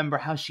 doesn't remember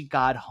how she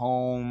got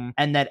home,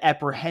 and that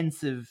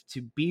apprehensive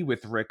to be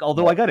with Rick.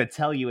 Although I gotta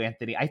tell you,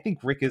 Anthony, I think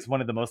Rick is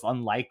one of the most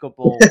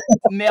unlikable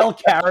male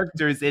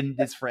characters in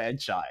this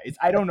franchise.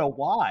 I don't know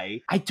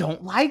why. I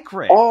don't like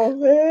Rick. Oh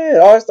man, I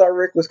always thought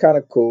Rick was kind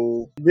of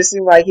cool. This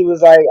seemed like he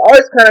was like, I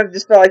always kind of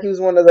just felt like he was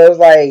one of those,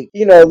 like,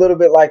 a little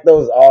bit like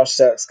those all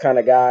shucks kind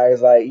of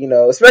guys, like,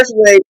 especially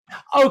when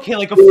Okay,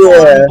 like a farm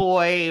yeah,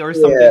 boy or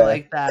something yeah,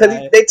 like because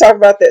that. they talk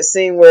about that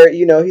scene where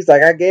he's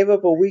like, I gave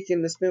up a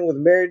weekend to spend with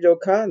Mary Jo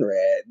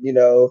Conrad, like,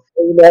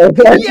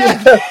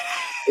 Yeah. so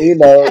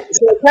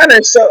it kind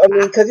of show. I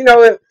mean, because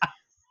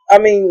I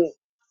mean,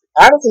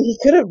 honestly, he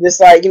could have just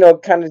like,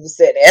 kind of just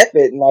said F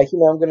it and like,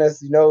 I'm gonna,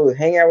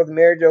 hang out with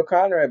Mary Jo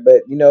Conrad,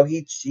 but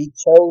he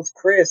chose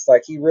Chris.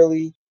 Like, he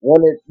really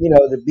wanted,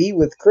 to be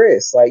with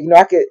Chris. Like,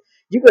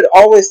 you could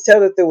always tell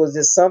that there was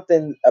just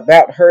something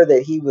about her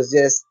that he was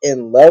just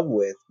in love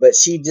with, but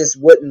she just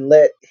wouldn't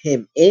let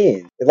him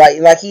in.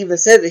 Like he even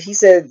said that, he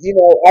said,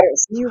 I don't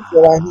see you for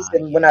a while. He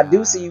said, when I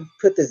do see Yeah. you,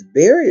 put this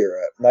barrier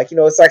up. Like,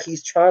 it's like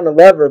he's trying to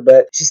love her,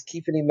 but she's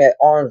keeping him at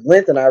arm's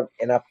length. And I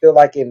feel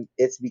like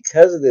it's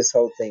because of this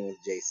whole thing with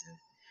Jason.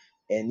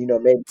 and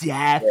maybe.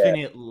 Yeah.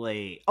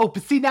 Definitely. Oh,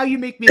 but see, now you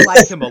make me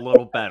like him a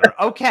little better.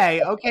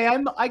 Okay,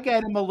 I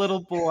get him a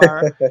little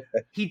more.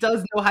 He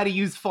does know how to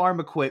use farm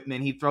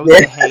equipment. He throws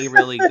Yeah. the hay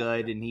really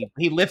good, and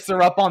he lifts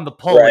her up on the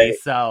pulley. Right.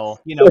 So,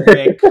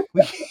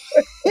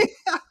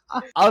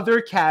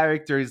 other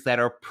characters that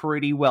are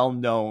pretty well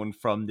known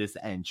from this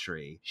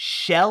entry.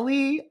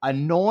 Shelly,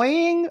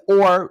 annoying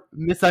or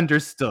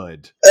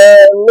misunderstood? A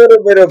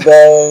little bit of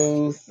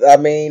both. I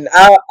mean,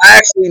 I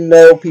actually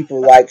know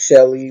people like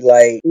Shelly,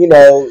 like,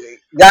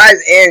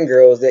 guys and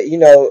girls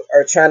that,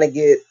 are trying to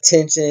get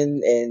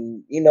attention,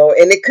 and,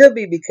 and it could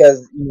be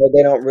because,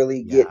 they don't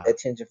really get Yeah.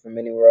 attention from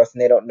anywhere else,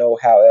 and they don't know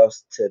how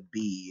else to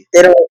be.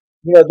 They don't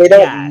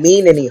Yes.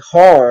 mean any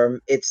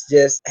harm. It's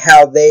just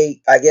how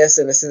they, I guess,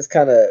 in a sense,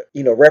 kind of,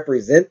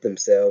 represent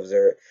themselves,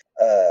 or,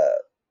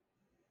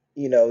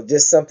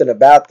 just something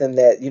about them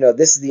that,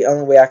 this is the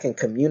only way I can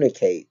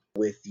communicate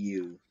with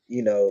you.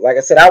 Like I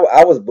said,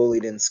 I was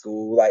bullied in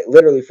school, like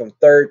literally from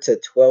 3rd to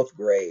 12th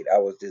grade. I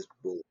was just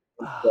bullied.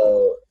 Oh,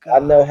 So I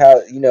know God.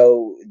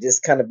 how,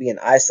 just kind of being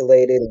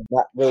isolated and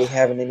not really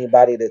having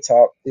anybody to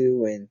talk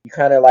to. And you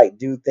kind of like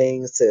do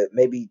things to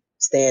maybe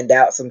stand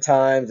out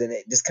sometimes, and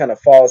it just kind of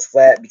falls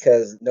flat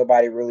because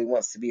nobody really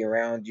wants to be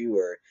around you,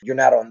 or you're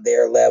not on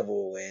their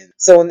level. And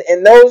so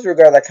in those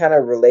regards, I kind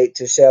of relate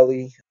to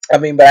Shelly. I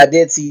mean, but I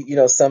did see,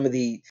 some of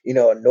the,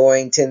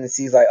 annoying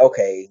tendencies, like,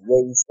 okay,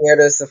 well, you scared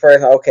us the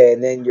first time, okay,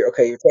 and then you're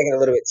taking a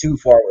little bit too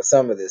far with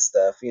some of this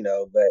stuff,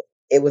 but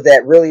it was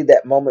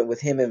that moment with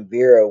him and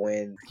Vera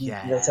when he,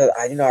 said, Yes.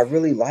 I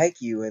really like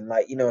you, and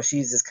like,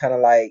 she's just kind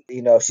of like,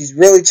 she's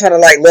really trying to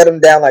like let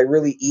him down like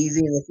really easy,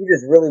 and if you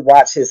just really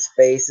watch his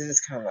face, it's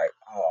just kind of like,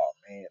 oh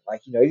man,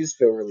 like, you just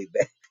feel really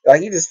bad.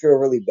 Like, you just feel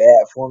really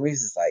bad for him.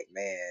 He's just like,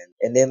 man.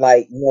 And then,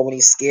 like, when he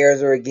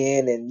scares her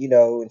again, and,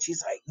 and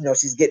she's like,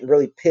 she's getting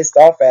really pissed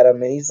off at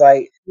him. And he's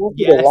like, I want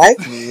you to Yes. like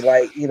me.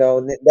 Like,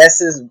 and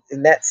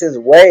that's his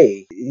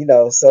way,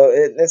 so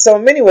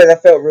in many ways, I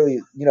felt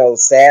really,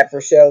 sad for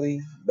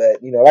Shelly.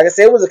 But, like I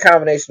said, it was a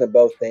combination of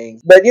both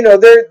things. But, they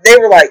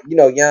were like,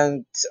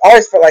 young. I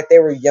always felt like they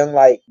were young,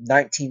 like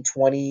 19,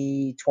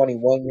 20,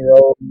 21-year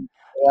old.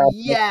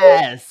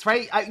 Yes,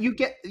 right. You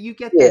get Yeah.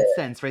 that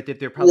sense, right? That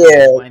they're probably in Yeah.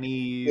 their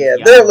 20s, Yeah,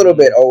 they're a little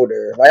bit young.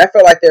 older. Like, I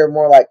felt like they were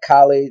more like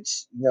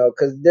college,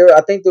 because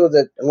I think there was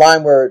a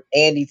line where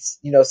Andy,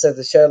 says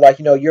to Cheryl, like,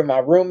 you're my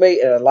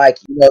roommate and I like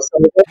you, so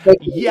it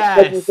makes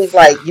me think Yes.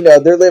 like,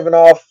 they're living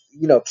off,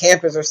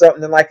 campus or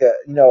something in like a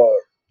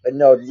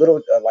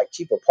little like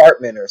cheap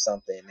apartment or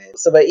something. And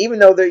so, but even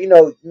though they're, in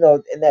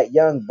that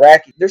young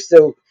bracket, they're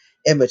still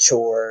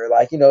immature,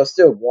 like,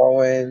 still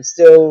growing,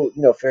 still,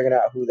 figuring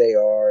out who they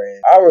are.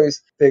 And I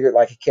always figured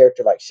like a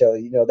character like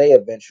Shelly, they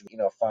eventually,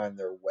 find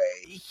their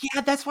way.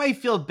 Yeah, that's why I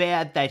feel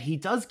bad that he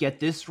does get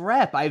this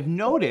rep. I've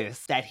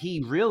noticed that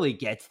he really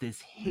gets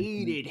this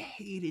hated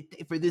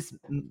for this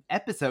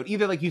episode.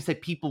 Either, like you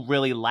said, people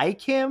really like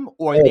him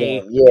or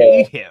they Yeah,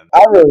 hate him.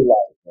 I really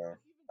liked him.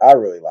 I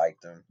really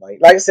liked him. Like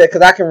I said,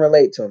 because I can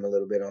relate to him a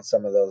little bit on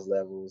some of those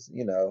levels.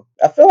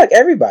 I feel like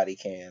everybody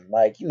can.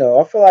 Like,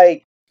 I feel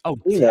like, Oh,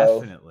 you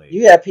definitely.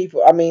 have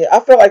people. I mean, I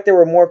felt like there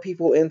were more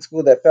people in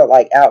school that felt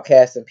like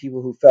outcasts than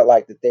people who felt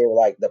like that they were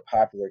like the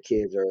popular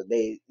kids, or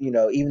they,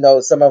 even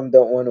though some of them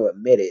don't want to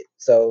admit it.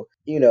 So,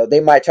 they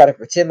might try to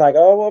pretend like,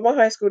 oh, well, my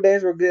high school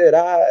days were good.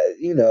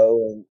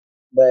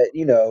 But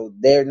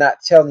they're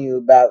not telling you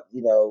about,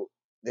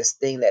 this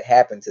thing that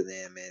happened to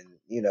them, and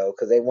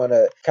because they want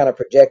to kind of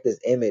project this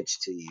image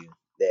to you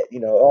that,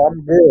 oh,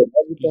 I'm good,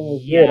 everything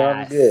was good, I'm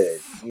Yes.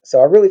 good.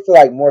 So I really feel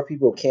like more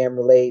people can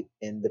relate,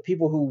 and the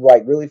people who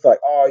like really feel like,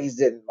 oh, he's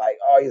an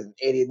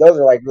idiot, those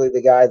are like really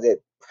the guys that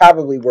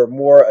probably were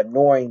more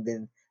annoying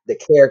than the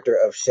character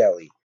of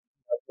Shelly.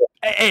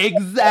 You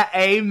know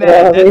Amen. what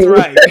I That's mean?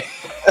 right.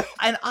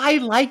 And I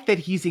like that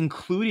he's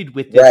included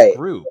with this Right.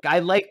 group. I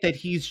like that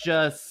he's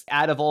just,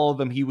 out of all of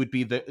them, he would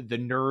be the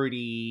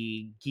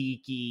nerdy,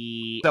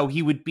 geeky. So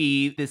he would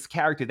be this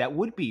character that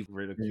would be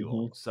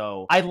ridiculed. Hmm.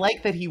 So I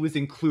like that he was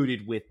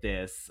included with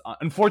this.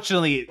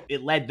 Unfortunately,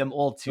 it led them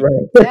all to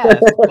Right.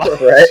 death. But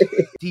Right.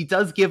 he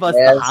does give us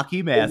the Yes.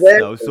 hockey mask,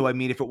 though. Exactly. So I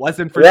mean, if it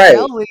wasn't for Right.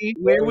 Shelly,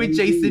 where would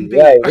Jason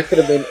Right. be? It could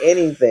have been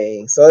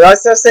anything. So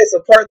that's just say, so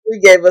part three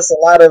gave us a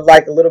lot of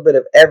like a little bit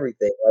of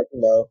everything. Like,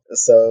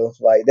 so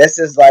like that's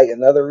just like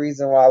another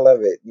reason why I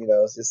love it.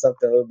 It's just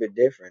something a little bit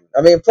different.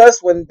 I mean,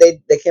 plus when they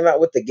came out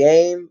with the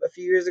game a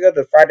few years ago,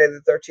 the Friday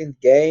the 13th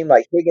game,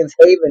 like Higgins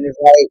Haven is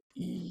like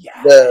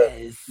the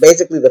Yes.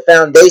 basically the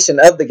foundation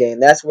of the game.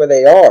 That's where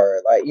they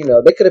are. Like,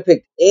 they could have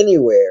picked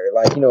anywhere,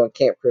 like, in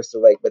Camp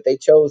Crystal Lake, but they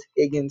chose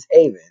Higgins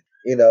Haven.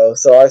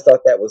 So I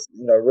thought that was,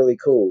 really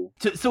cool.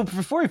 So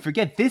before I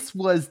forget, this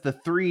was the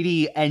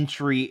 3D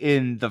entry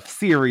in the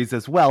series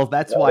as well.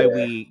 That's Oh why yeah.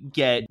 we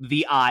get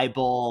the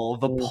eyeball,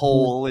 the Hmm.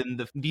 pole,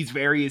 and these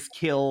various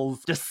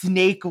kills. The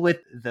snake with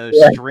the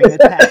Yeah. string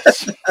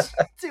attached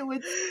to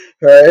it.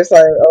 Right. It's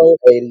like, oh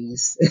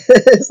ladies.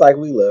 It's like,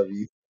 we love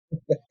you.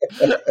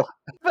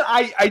 But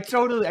I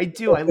totally, I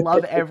do. I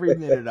love every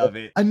minute of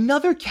it.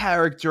 Another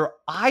character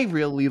I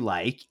really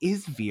like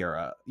is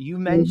Vera. You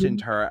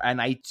mentioned her, and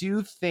I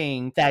do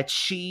think that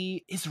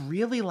she is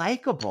really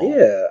likable.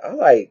 Yeah,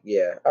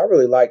 I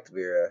really liked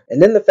Vera.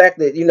 And then the fact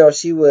that,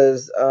 she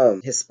was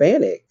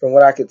Hispanic, from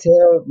what I could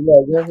tell,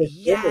 young Hispanic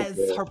Yes,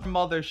 girl. her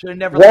mother should have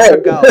never let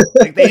her go.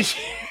 Like they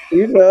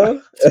You know,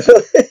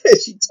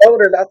 she told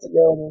her not to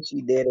go, and then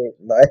she did it.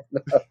 Like,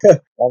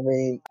 I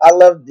mean, I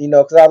love,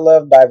 because I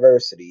love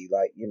diversity.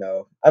 Like,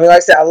 I mean, like I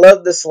said, I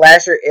love the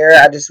slasher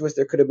era. I just wish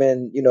there could have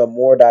been,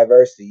 more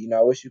diversity.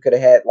 I wish you could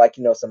have had, like,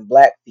 some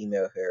black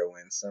female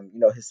heroines, some,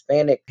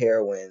 Hispanic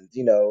heroines,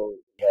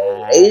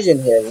 Asian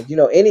Yes.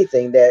 heroines,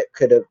 anything that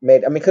could have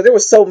made. I mean, because there were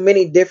so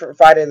many different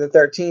Friday the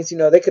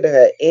 13th. They could have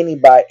had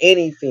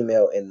any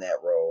female in that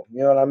role.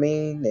 You know what I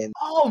mean? And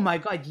Oh my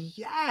god,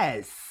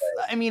 yes.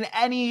 I mean,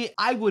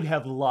 I would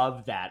have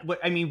loved that.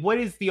 What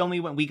is the only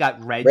one we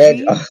got? Reg,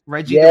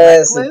 Reggie the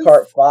yes, in Reckless?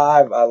 part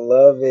 5, I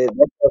love it.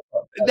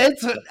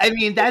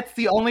 That's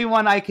the only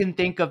one I can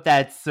think of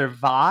that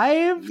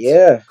survived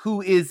Yeah,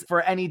 who is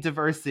for any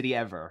diversity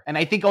ever. And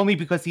I think only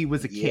because he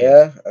was a kid,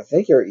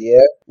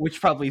 yeah,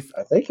 which probably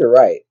I think you're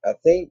right. I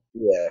think,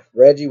 yeah,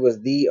 Reggie was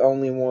the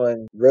only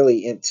one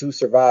really to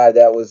survive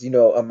that was,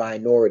 a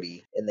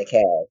minority in the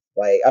cast.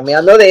 Like, I mean,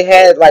 I know they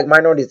had like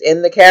minorities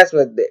in the cast,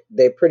 but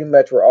they pretty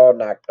much were all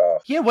knocked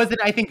off. yeah, was it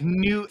I think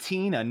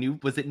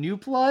was it New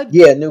Blood?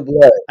 Yeah, New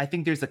Blood. I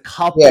think there's a Yeah,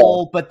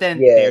 couple, but then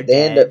yeah, they're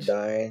they end up dead.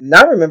 dying. And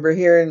I remember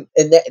hearing,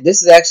 and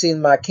this is actually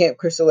in my Camp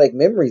Crystal Lake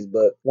Memories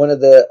book. One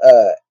of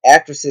the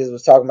actresses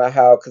was talking about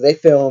how, because they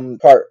filmed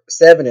part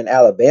 7 in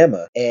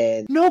Alabama,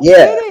 and No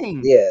yeah,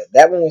 kidding. yeah,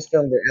 that one was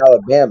filmed in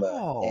Alabama,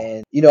 Oh.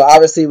 and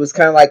obviously it was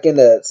kind of like in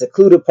the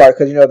secluded part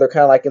because they're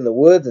kind of like in the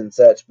woods and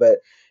such, but.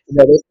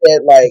 They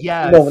said like,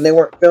 when they Yes.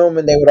 weren't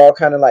filming, they would all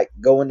kind of like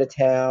go into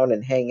town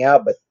and hang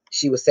out. But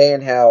she was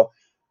saying how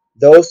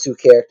those two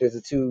characters,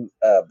 the two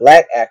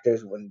black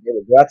actors, when they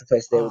would go out to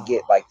place, they would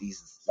get Oh. like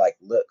these like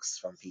looks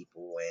from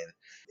people, and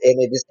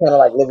it just kind of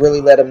like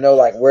really let them know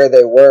like where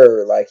they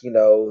were, like it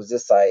was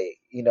just like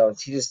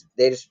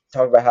they just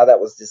talked about how that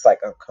was just like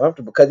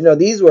uncomfortable because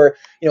these were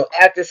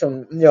actors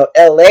from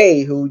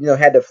L.A. who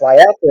had to fly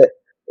out to.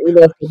 So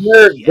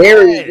they're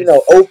very,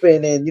 Yes.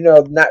 open and,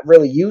 not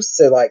really used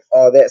to like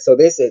all that. So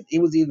they said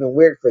it was even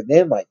weird for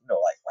them, like,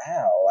 like,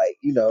 wow, like,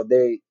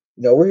 they,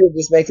 we're here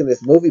just making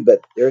this movie,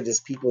 but there are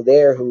just people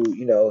there who,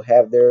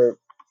 have their,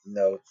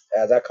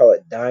 as I call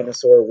it,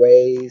 dinosaur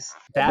ways.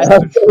 That's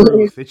the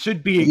truth. It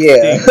should be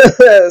Yeah.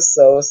 extinct.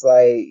 So it's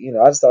like,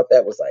 I just thought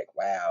that was like,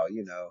 wow,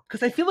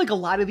 Because I feel like a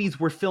lot of these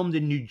were filmed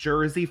in New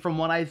Jersey from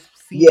what I've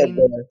Yeah, seen.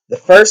 the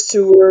first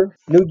two were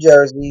New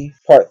Jersey.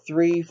 Part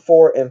 3,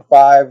 4, and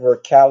 5 were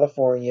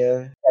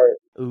California. Part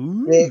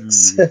Ooh.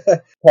 6,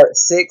 part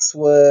 6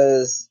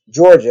 was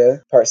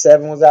Georgia. Part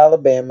 7 was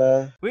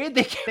Alabama. Weird,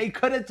 they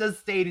could have just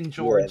stayed in Yeah,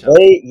 Georgia.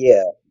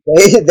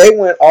 they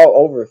went all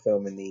over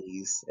filming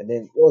these. And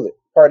then what was it?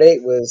 Part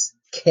 8 was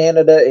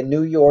Canada and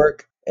New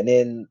York, and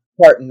then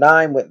part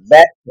 9 went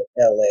back to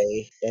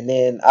LA, and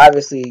then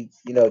obviously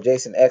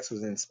Jason X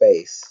was in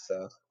space.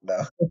 So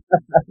no,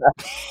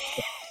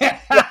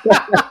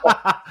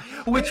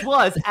 Which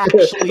was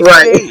actually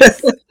right.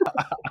 space.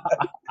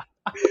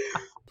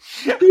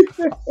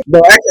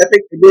 No, actually, I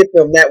think they did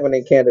film that one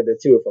in Canada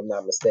too, if I'm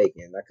not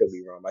mistaken. I could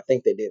be wrong. I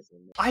think they did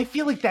film that. I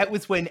feel like that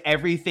was when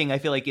everything, I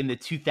feel like in the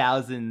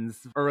 2000s,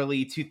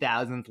 early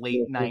 2000s,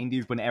 late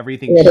 90s, when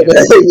everything shifted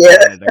to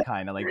Canada,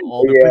 kind of like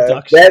all the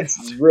productions.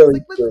 That's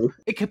really true.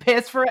 It could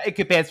pass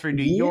for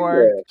New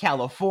York,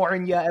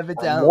 California,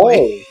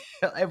 evidently.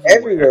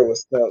 Everywhere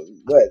was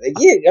filmed. But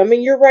again, I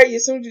mean, you're right. Now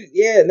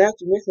that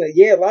you mention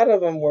it, a lot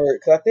of them were,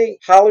 because I think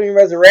Halloween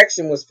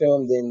Resurrection was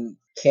filmed in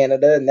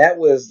Canada, and that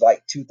was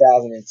like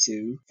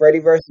 2002. Freddy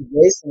vs.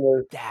 Jason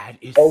was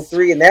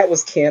 2003, and that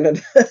was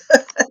Canada.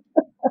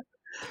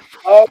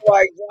 Oh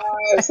my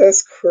gosh,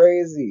 that's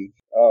crazy.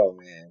 Oh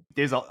man,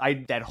 there's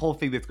that whole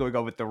thing that's going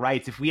on with the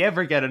rights. If we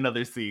ever get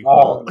another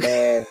sequel, oh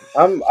man,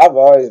 I've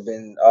always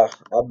been.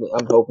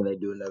 I'm hoping they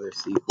do another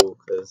sequel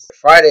because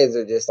Fridays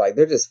are just like,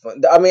 they're just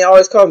fun. I mean, I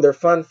always call them, they're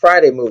fun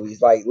Friday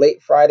movies, like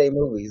late Friday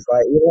movies.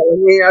 Like, what I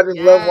mean? I just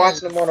love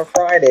watching them on a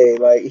Friday.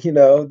 Like,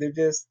 they're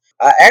just.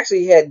 I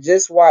actually had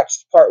just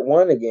watched part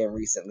 1 again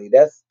recently.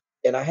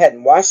 And I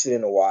hadn't watched it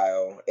in a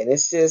while, and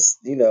it's just,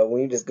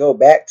 when you just go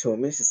back to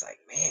them, it's just like,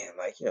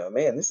 man,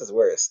 man, this is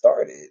where it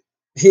started.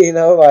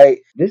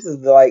 Like, this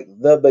is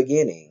the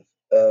beginning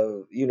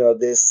of,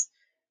 this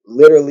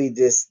literally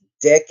this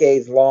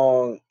decades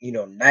long,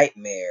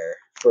 nightmare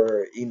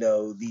for,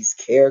 these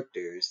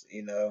characters,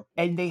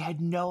 And they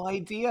had no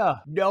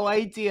idea.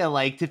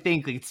 Like, to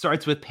think it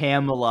starts with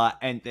Pamela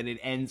and then it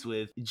ends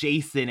with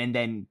Jason, and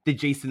then the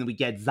Jason that we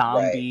get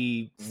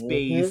zombie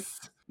space.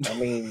 I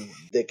mean,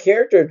 the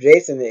character of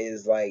Jason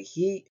is like,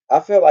 I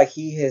feel like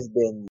he has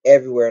been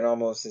everywhere and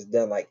almost has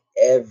done like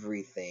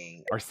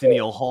everything.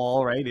 Arsenio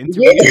Hall, right? Right?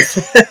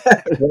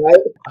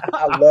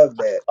 I love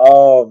that.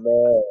 Oh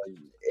man.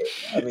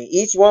 I mean,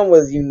 each one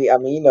was unique. I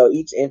mean,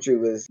 each entry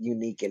was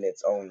unique in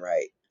its own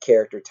right.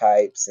 character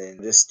types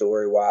and just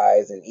story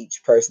wise, and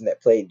each person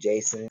that played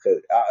Jason.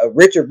 Because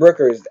Richard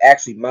Brooker is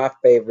actually my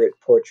favorite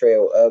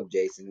portrayal of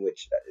Jason,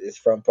 which is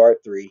from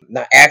Part 3. And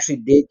I actually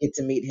did get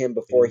to meet him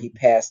before he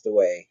passed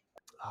away,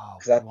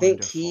 because I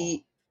think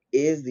he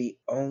is the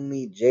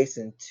only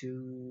Jason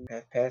to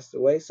have passed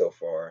away so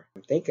far.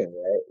 I'm thinking,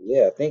 right?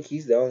 Yeah, I think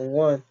he's the only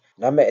one.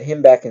 And I met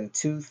him back in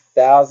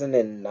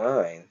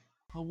 2009.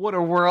 What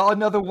a world,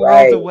 another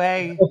world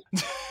away.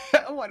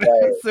 What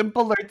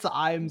simpler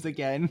times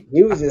again.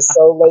 He was just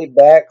so laid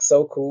back,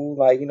 so cool.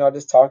 Like, I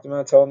just talked to him.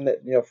 I told him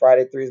that,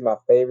 Friday 3 is my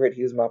favorite.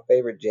 He was my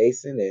favorite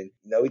Jason. And,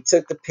 he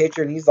took the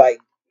picture and he's like,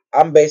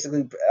 I'm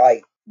basically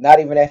like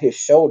not even at his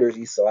shoulders.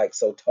 He's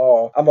so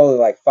tall. I'm only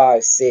like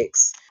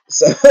 5'6".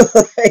 So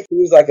he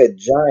was like a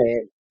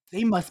giant.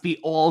 They must be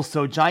all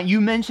so giant. You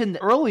mentioned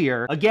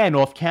earlier, again,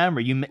 off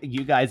camera,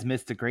 you guys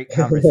missed a great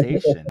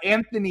conversation.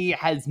 Anthony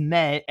has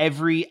met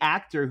every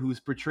actor who's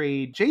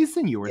portrayed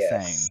Jason, you were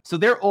saying. So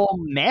they're all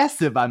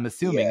massive, I'm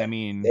assuming. Yeah, I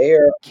mean,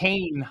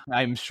 Kane,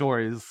 I'm sure,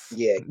 is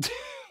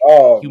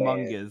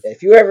humongous. Man.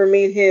 If you ever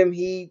meet him,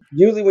 he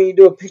usually when you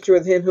do a picture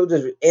with him, he'll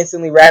just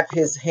instantly wrap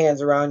his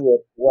hands around your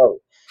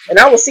throat. And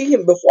I would see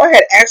him before I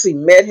had actually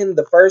met him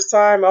the first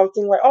time. I was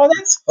thinking like, oh,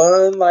 that's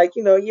fun. Like,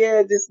 just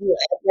act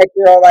like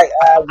you're all like,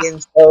 getting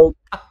stoked.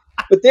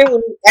 But then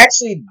when he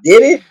actually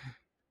did it,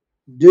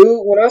 dude,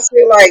 when I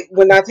say like,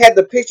 when I had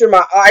the picture in my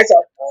eyes,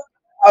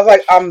 I was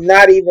like, I'm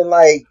not even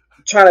like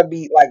trying to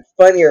be like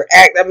funny or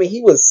act. I mean,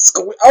 he was,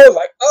 I was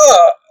like,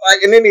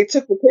 and then they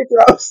took the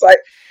picture. I was like,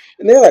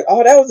 and they're like,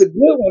 oh, that was a good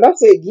one. I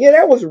said, yeah,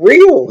 that was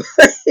real.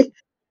 That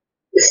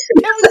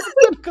was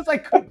good because I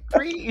couldn't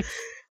breathe.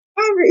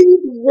 I mean, he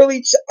was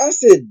really.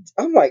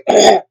 I'm like,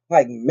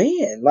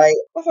 man, like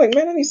I was like,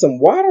 man, I need some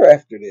water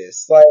after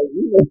this. Like,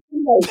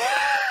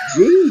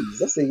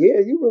 jeez. I said,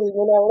 yeah, you really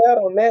went all out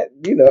on that,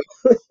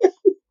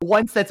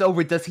 Once that's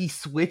over, does he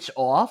switch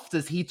off?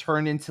 Does he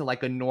turn into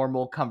like a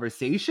normal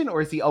conversation,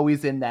 or is he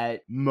always in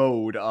that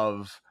mode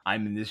of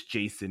I'm in this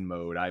Jason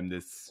mode? I'm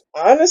this.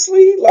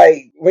 Honestly,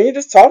 like when you're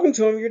just talking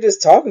to him, you're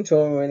just talking to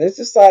him, and it's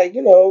just like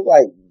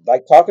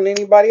like talking to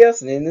anybody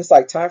else, and then it's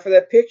like time for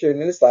that picture, and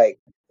then it's like.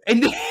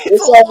 And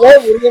it's all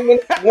over. And then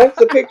once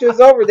the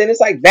picture's over, then it's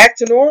like back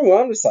to normal.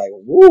 I'm just like,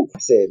 woo. I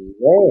said,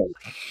 man.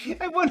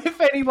 I wonder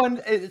if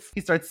anyone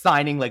he starts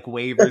signing like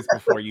waivers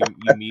before you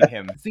meet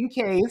him, just in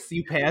case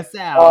you pass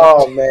out.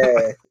 Oh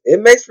man, it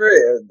makes for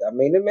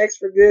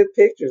good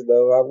pictures,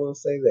 though. I will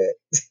say that.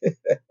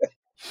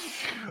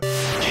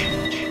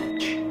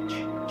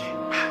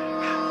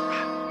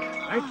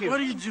 Thank you. What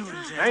are you doing,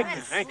 Dad?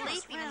 Thank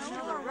you.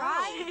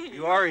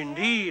 You are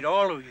indeed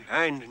all of you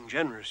kind and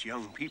generous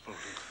young people.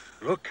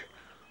 Look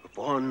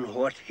upon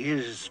what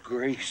His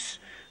grace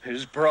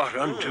has brought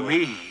unto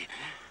me.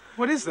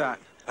 What is that?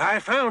 I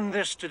found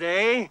this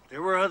today.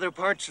 There were other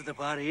parts of the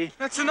body.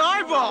 That's an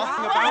eyeball!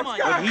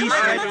 But he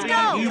said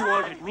he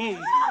wanted me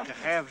to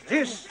have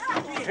this.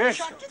 Yes.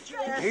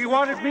 He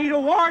wanted me to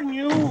warn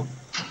you.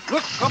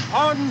 Look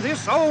upon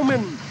this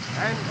omen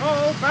and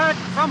go back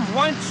from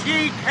whence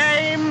ye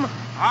came.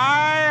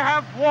 I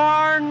have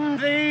warned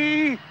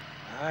thee.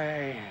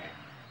 I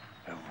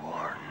have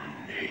warned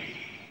thee.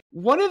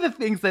 One of the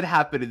things that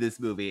happened in this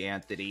movie,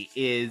 Anthony,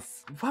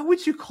 is, what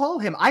would you call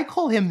him? I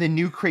call him the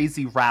new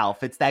Crazy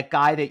Ralph. It's that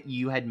guy that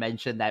you had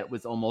mentioned that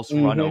was almost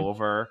run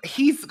over.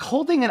 He's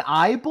holding an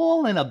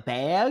eyeball in a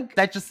bag.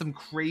 That's just some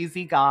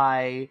crazy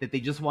guy that they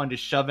just wanted to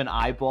shove an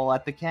eyeball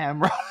at the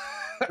camera.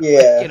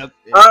 Yeah.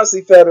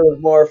 Honestly felt it was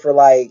more for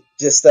like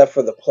just stuff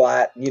for the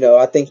plot.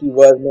 I think he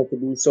was meant to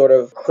be sort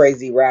of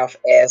Crazy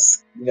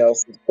Ralph-esque.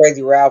 Since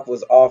Crazy Ralph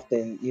was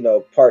often,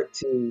 part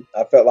 2.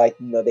 I felt like,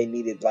 they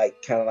needed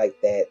like kind of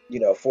like that,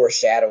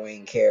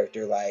 foreshadowing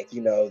character,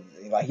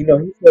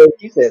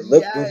 he said,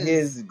 look what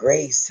His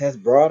grace has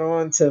brought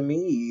on to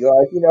me.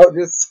 Like,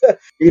 just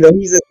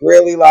he's just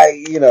really like,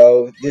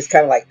 just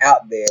kind of like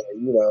out there,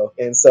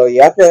 And so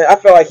yeah, I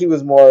felt like he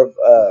was more of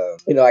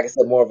like I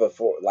said, more of a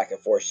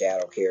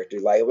foreshadow character.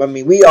 Like, I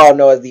mean, we all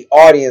know as the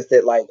audience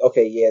that like,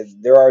 okay, yeah,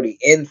 they're already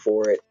in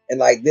for it, and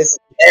like this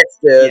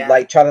extra,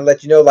 like trying to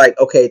let you know, like,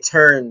 okay,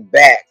 turn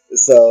back.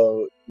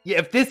 So yeah,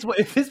 if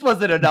this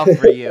wasn't enough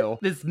for you,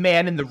 this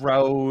man in the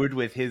road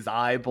with his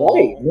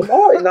eyeball,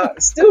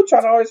 still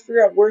trying to always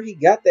figure out where he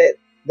got that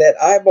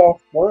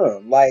eyeball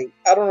from. Like,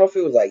 I don't know if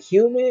it was like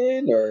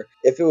human or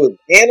if it was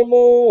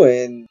animal,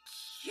 and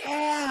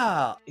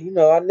yeah,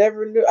 I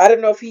never knew. I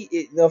don't know if he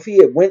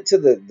had went to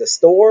the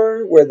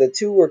store where the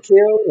two were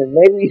killed, and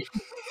maybe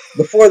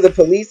before the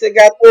police had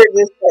got there,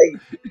 just like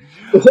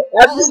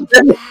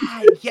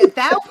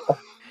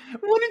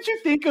What did you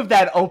think of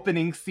that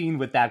opening scene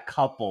with that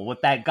couple,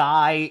 with that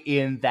guy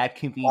in that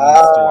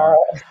convenience store,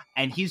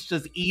 and he's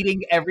just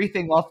eating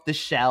everything off the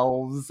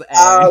shelves? And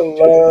I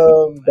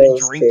love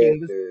those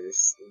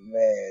characters,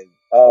 man.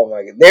 Oh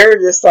my god, they're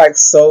just like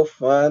so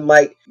fun.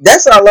 Like,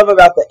 that's what I love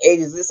about the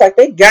 80s. It's like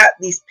they got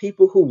these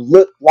people who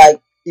look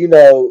like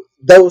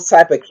those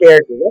type of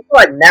characters. That's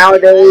like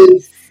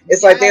nowadays.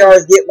 It's like they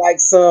always get like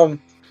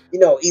some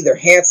either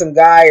handsome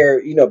guy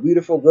or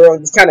beautiful girl,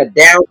 and just kind of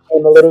down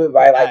him a little bit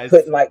by like Yes.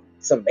 putting like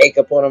some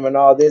makeup on him and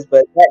all this.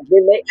 But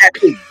then they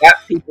actually got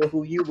people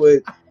who you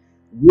would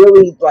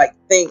really like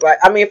think like.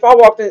 I mean, if I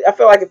walked in, I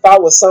feel like if I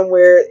was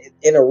somewhere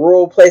in a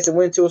rural place and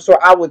went to a store,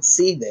 I would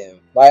see them.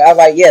 Like I was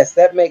like, yes,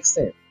 that makes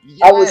sense.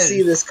 I would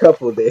see this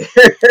couple there.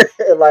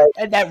 Like,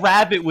 and that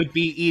rabbit would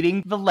be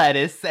eating the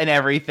lettuce and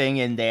everything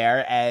in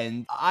there.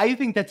 And I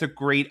think that's a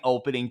great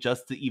opening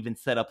just to even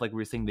set up, like we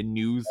were saying, the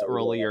news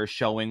earlier,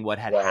 showing what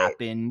had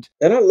happened.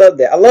 And I love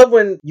that. I love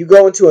when you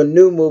go into a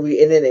new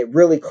movie and then it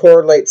really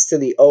correlates to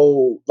the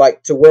old,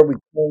 like to where we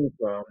came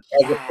from,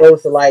 as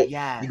opposed to like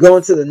you go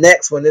into the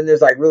next one, then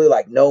there's like really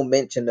like no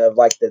mention of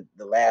like the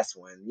last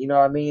one. You know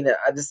what I mean? And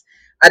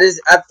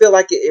I feel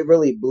like it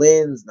really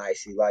blends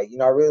nicely. Like,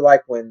 I really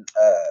like when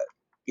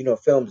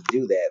films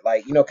do that.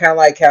 Like, kind of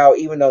like how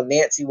even though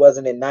Nancy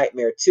wasn't in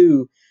Nightmare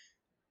 2,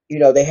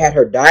 they had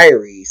her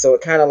diary. So it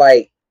kind of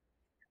like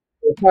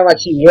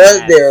she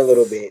was there a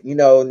little bit, and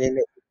then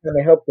it kind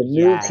of helped the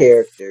new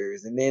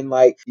characters. And then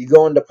like you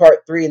go into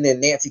part 3 and then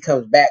Nancy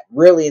comes back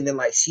really, and then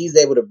like she's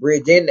able to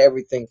bridge in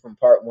everything from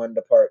part 1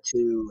 to part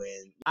 2.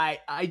 And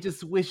I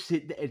just wish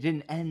it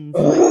didn't end.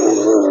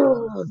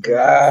 Oh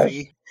gosh,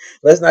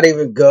 let's not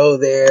even go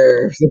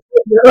there.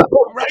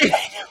 Right?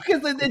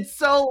 Because it's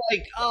so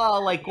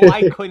like,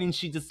 why couldn't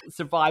she just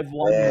survive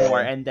one more?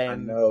 And then I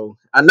know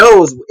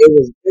it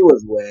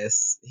was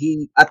Wes.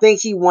 I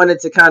think he wanted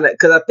to kind of,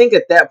 because I think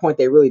at that point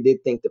they really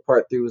did think that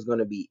part 3 was going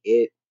to be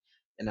it,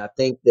 and I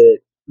think that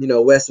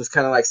Wes was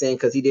kind of like saying,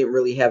 because he didn't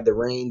really have the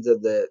reins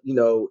of the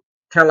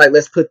kind of like,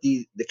 let's put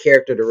the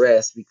character to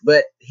rest.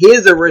 But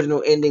his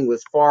original ending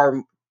was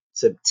far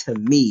to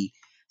me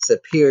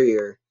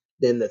superior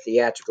than the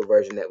theatrical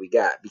version that we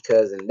got,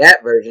 because in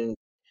that version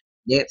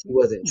Nancy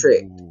wasn't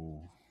tricked.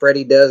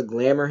 Freddy does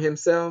glamour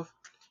himself,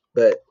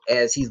 but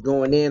as he's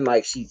going in,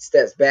 like she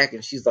steps back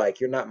and she's like,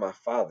 "You're not my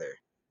father."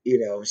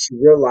 She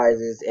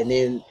realizes, and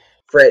then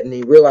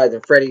he realizes,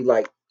 and Freddy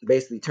like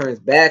basically turns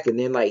back, and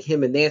then like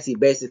him and Nancy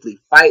basically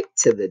fight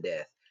to the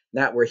death,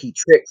 not where he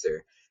tricks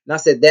her. And I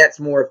said that's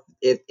more,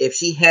 if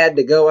she had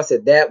to go, I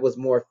said that was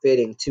more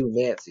fitting to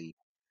Nancy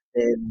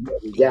than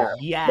what we got.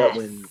 But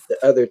when the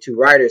other two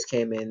writers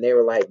came in, they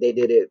were like, they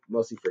did it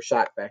mostly for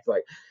shock factor,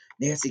 like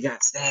Nancy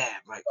got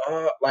stabbed, like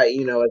as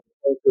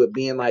opposed to it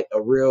being like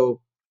a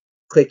real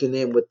clicking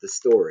in with the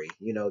story.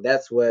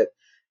 That's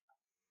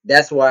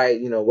why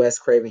Wes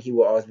Craven, he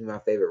will always be my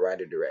favorite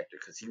writer director,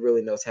 because he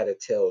really knows how to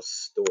tell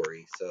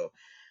story. So,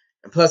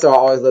 and plus I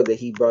always love that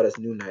he brought us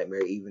New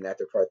Nightmare even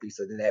after part 3,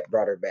 so then that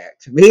brought her back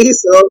to me.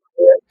 So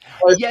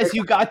yes,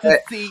 you got to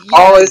see. Yes.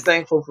 Always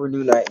thankful for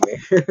New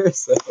Nightmare.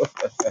 So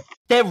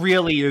that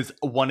really is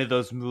one of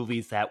those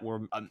movies that were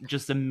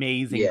just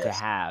amazing to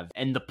have,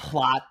 and the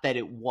plot that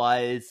it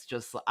was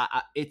just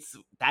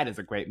that is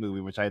a great movie,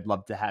 which I'd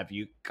love to have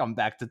you come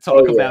back to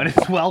talk about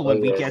as well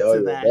when we get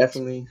to that.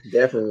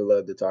 Definitely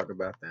love to talk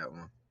about that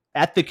one.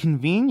 At the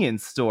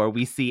convenience store,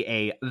 we see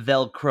a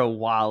Velcro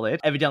wallet.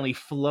 Evidently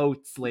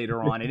floats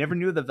later on. I never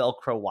knew the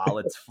Velcro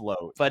wallets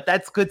float, but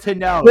that's good to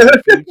know in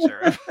the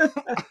future.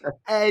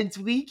 And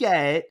we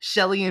get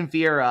Shelly and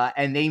Vera,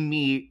 and they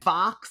meet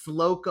Fox,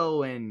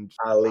 Loco, and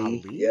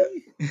Ali. Yep.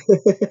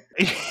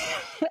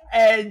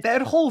 And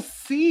that whole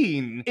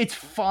scene, it's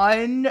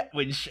fun.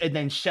 And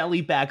then Shelly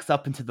backs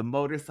up into the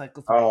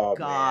motorcycles. Oh,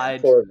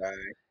 God. Man, poor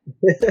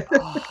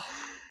guy.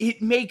 It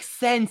makes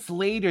sense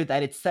later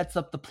that it sets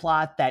up the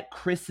plot that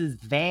Chris's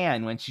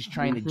van, when she's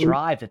trying to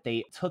drive, that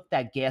they took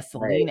that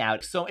gasoline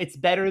out. So it's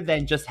better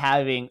than just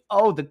having,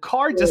 the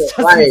car just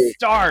doesn't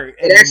start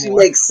anymore. It actually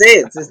makes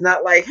sense. It's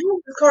not like,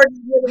 the car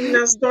just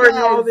not starting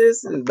all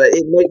this. But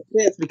it makes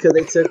sense because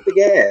they took the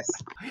gas.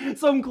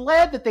 So I'm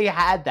glad that they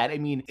had that. I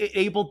mean, it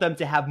enabled them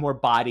to have more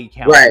body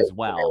count as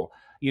well.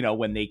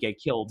 When they get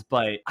killed.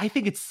 But I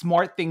think it's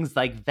smart things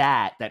like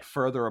that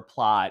further a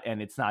plot,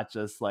 and it's not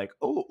just like,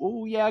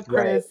 oh yeah,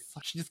 Chris,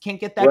 she just can't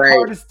get that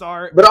car to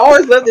start. But I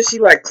always love that she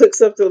like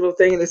clicks up the little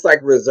thing and it's like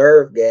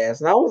reserve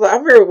gas. And I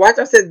remember watching,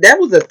 I said, that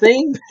was a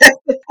thing? I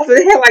said,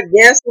 they had like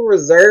gas in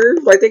reserve,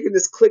 like they could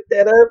just click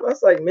that up. I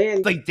was like, man.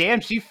 It's like, damn,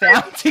 she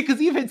found it,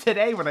 because even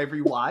today when I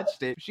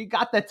rewatched it, she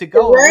got that to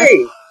go.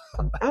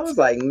 I was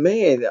like,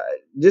 man,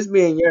 just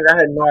being young, I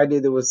had no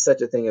idea there was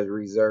such a thing as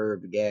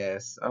reserved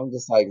gas. I'm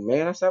just like,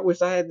 man, I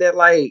wish I had that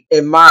like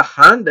in my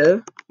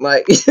Honda,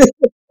 like.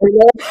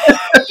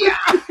 Yeah,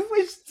 I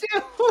wish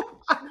too.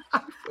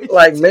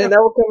 Like, man, that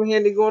would come in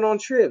handy going on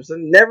trips. I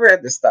never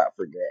had to stop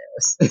for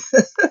gas.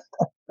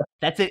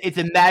 That's it. It's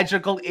a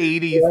magical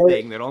 80s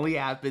thing that only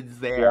happens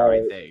there,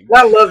 I think.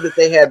 I love that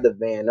they had the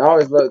van. I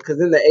always love it,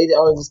 because in the 80s, I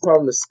always just call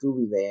them the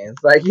Scooby vans.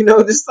 Like,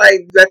 just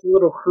like that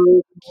little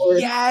crew.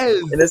 Yes.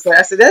 And it's like,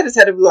 I said, that just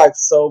had to be like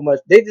so much.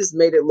 They just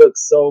made it look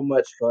so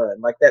much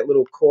fun. Like that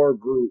little core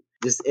group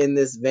just in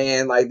this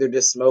van, like they're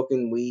just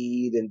smoking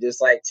weed and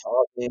just like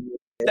talking.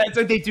 That's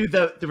when they do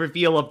the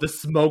reveal of the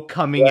smoke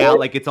coming out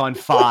like it's on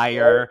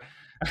fire.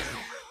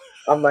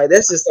 I'm like,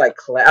 that's just like,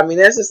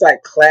 that's just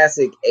like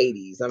classic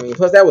 80s. I mean,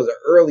 plus that was the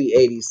early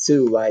 80s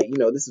too. Like,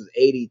 this was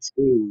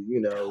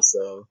 82,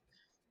 so.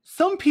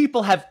 some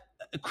people have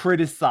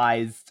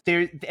criticized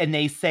there, and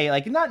they say,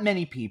 like, not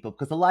many people,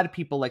 because a lot of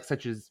people, like,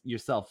 such as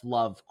yourself,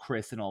 love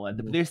Chris and all that,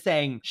 but they're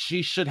saying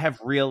she should have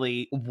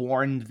really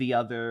warned the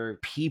other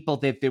people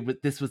that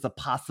this was a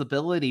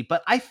possibility.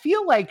 But I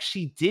feel like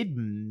she did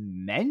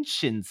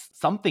mention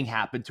something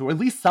happened to her, at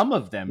least some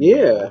of them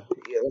Yeah.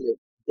 knew. Like,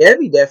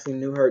 Debbie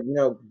definitely knew her.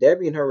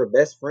 Debbie and her were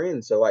best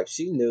friends, so like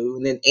she knew,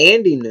 and then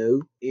Andy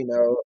knew.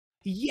 So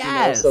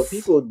Yes.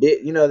 people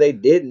did, they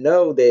did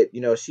know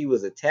that, she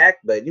was attacked,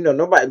 but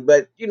nobody,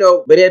 but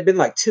it had been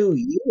like 2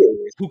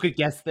 years. Who could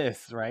guess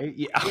this, right?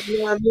 Yeah. You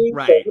know what I mean?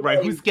 Right, So, right.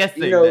 like, Who's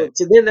guessing that?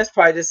 to them, that's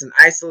probably just an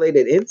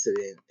isolated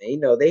incident.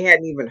 And, they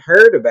hadn't even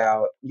heard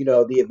about,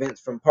 the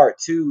events from part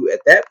 2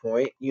 at that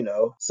point,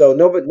 So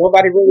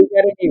nobody really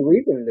had any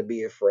reason to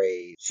be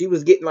afraid. She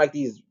was getting like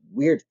these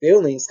weird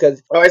feelings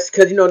because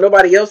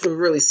nobody else would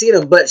really see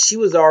them, but she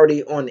was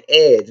already on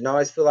edge. And I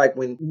always feel like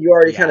when you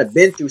already kind of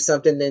been through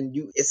something, then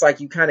it's like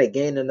you kind of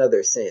gain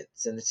another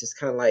sense, and it's just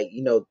kind of like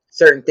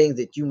certain things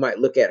that you might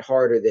look at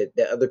harder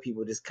that other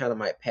people just kind of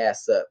might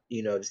pass up,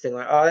 just think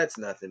like, oh, that's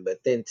nothing. But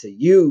then to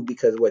you,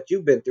 because what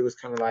you've been through is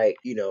kind of like,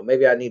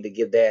 maybe I need to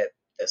give that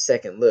a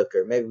second look,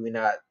 or maybe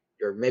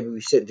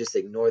we shouldn't just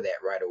ignore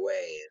that right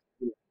away.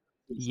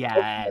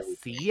 Yes.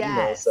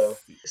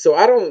 So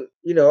I don't,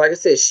 like I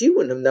said, she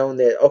wouldn't have known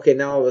that. Okay,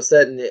 now all of a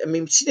sudden, I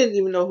mean, she didn't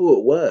even know who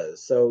it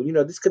was. So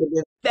this could have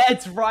been.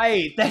 That's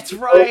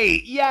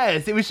right.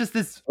 Yes, it was just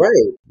this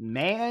right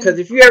man. Because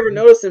if you ever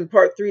notice in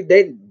part 3,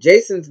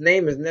 Jason's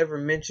name is never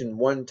mentioned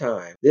one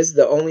time. This is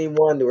the only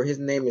one where his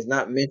name is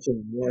not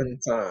mentioned one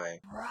time.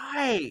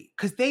 Right,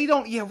 because they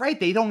don't. Yeah, right.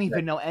 They don't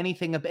even know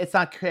anything about. It's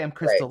not Camp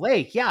Crystal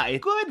Lake. Yeah,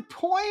 good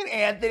point,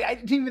 Anthony. I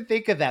didn't even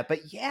think of that,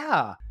 but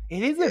yeah.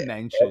 It isn't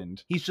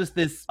mentioned. He's just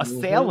this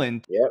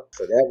assailant. Yep.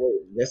 So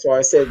that's why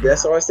I said.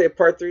 That's why I said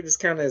part 3 just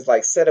kind of is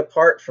like set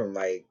apart from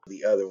like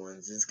the other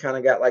ones. It's kind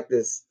of got like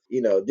this,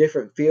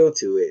 different feel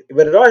to it.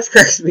 But it always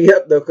cracks me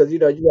up though, because you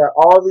got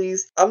all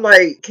these. I'm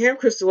like, Camp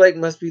Crystal Lake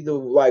must be the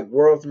like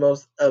world's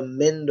most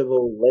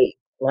amendable lake.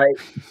 Like,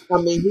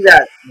 I mean, you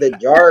got the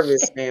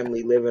Jarvis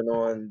family living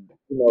on,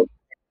 you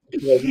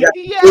got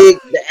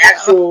the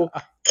actual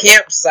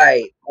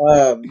campsite.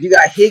 You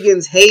got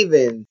Higgins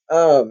Haven.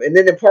 And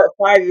then in part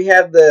 5, you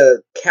have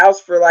the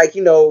house for like,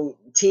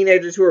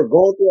 teenagers who are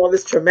going through all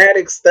this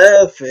traumatic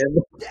stuff. And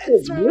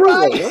that's right.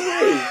 I'm like,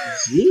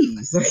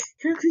 jeez, like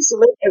Crystal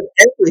Lake has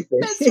everything.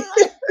 That's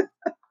right.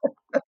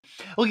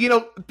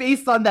 Well,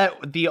 based on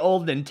the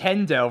old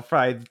Nintendo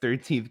Friday the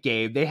 13th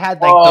game, they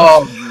had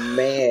like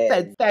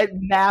man, that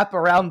map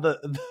around the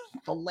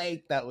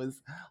lake that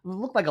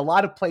looked like a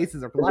lot of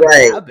places or a lot of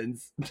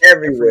cabins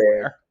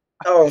everywhere.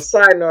 Oh,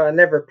 side note, I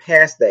never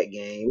passed that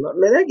game.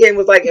 Man, that game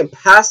was like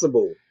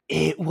impossible.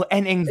 It was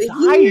an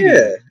anxiety.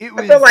 Yeah.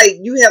 I felt like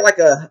you had like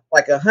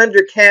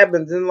 100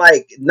 cabins and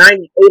like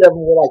 98 of them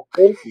were like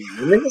empty.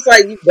 And then it's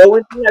like you go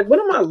into like, what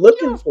am I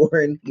looking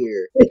for in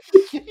here?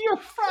 You're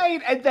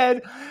right. And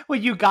then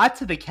when you got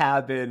to the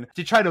cabin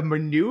to try to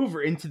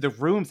maneuver into the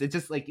rooms, it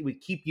just like it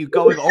would keep you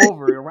going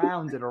over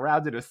around and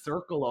around in a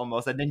circle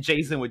almost. And then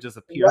Jason would just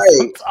appear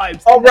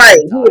sometimes. Oh, right.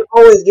 He would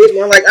always get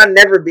me. I'm like,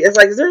 it's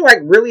like, is there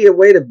like really a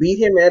way to beat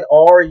him at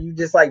all? Or you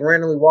just like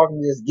randomly walk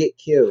and just get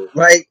killed?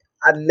 Like,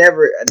 I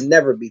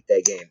never beat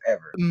that game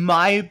ever.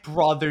 My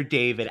brother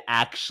David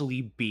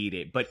actually beat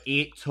it, but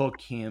it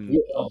took him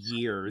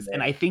years.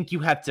 And I think you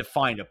have to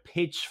find a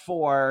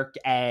pitchfork,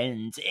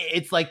 and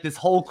it's like this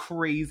whole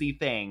crazy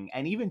thing.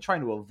 And even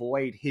trying to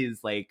avoid his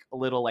like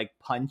little like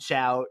punch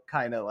out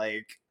kind of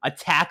like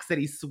attacks that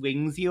he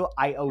swings you,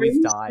 I always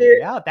die.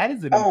 Yeah, that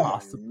is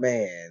impossible.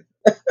 Man.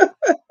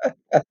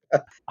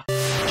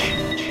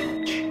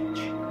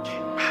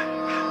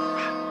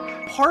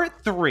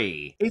 Part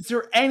 3. Is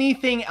there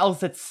anything else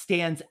that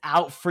stands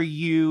out for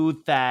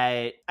you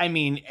that, I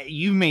mean,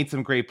 you made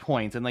some great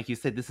points. And like you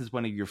said, this is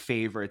one of your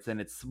favorites.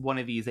 And it's one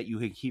of these that you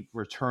can keep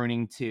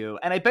returning to.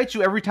 And I bet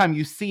you every time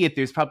you see it,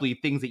 there's probably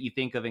things that you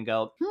think of and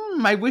go,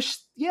 I wish,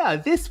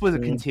 this was a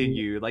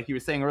continued, like you were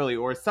saying earlier.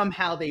 Or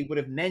somehow they would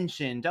have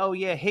mentioned, oh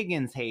yeah,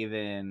 Higgins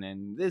Haven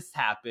and this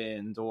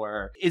happened.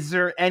 Or is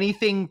there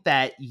anything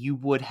that you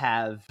would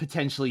have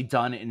potentially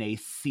done in a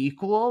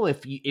sequel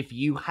if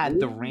you had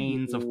the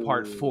reins of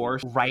part 4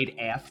 right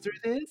after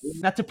this?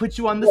 Not to put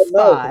you on the spot.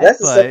 No, that's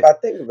the stuff I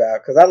think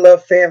about because I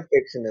love fan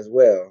fiction as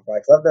well.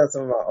 Like I've done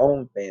some of my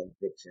own fan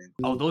fiction.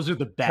 Oh, those are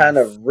the best. Kind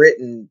of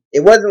written.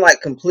 It wasn't like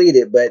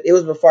completed, but it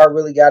was before I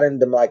really got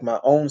into like my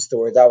own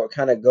stories. I would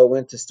kind of go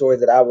into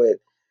stories that I would,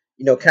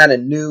 kind of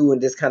knew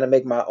and just kind of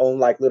make my own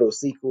like little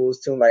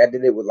sequels to them. Like I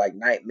did it with like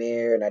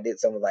Nightmare, and I did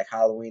some with like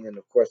Halloween, and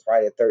of course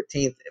Friday the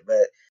 13th.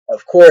 But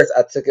of course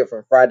I took it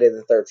from Friday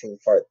the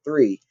 13th Part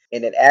 3,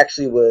 and it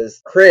actually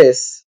was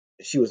Chris.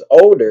 She was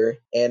older,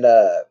 and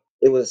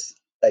it was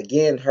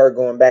again her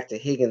going back to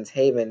Higgins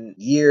Haven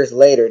years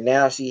later.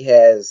 Now she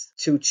has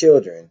 2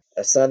 children,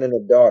 a son and a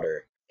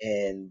daughter,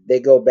 and they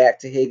go back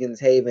to Higgins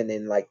Haven,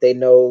 and like they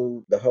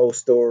know the whole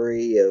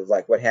story of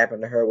like what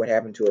happened to her, what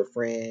happened to her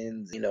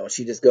friends.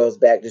 She just goes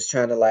back just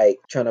trying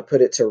to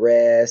put it to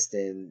rest.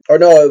 And or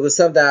no, it was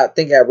something, I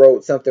think I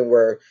wrote something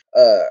where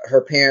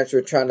her parents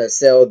were trying to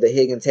sell the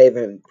Higgins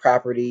Haven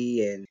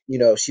property, and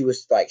she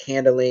was like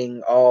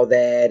handling all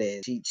that,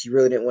 and she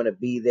really didn't want to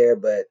be there,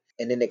 but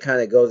and then it kind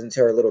of goes into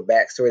her little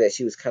backstory that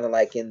she was kind of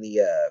like in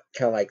the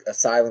kind of like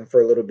asylum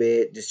for a little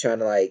bit, just trying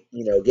to like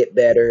get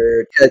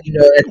better. Because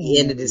at the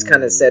end it just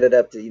kind of set it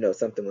up to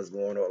something was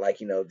going on, like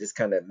just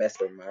kind of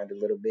messed her mind a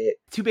little bit.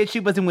 Too bad she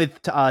wasn't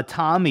with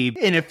Tommy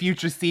in a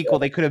future sequel.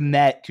 They could have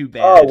met. Too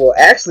bad. Oh well,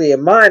 actually,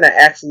 in mine, I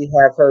actually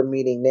have her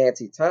meeting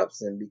Nancy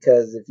Thompson,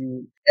 because if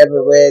you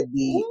ever read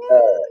the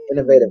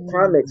Innovative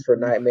Comics for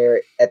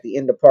Nightmare, at the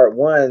end of part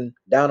 1,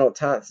 Donald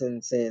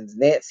Thompson sends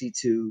Nancy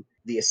to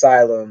the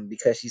asylum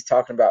because she's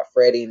talking about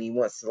Freddy, and he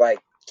wants to like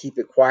keep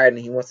it quiet, and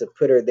he wants to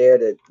put her there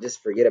to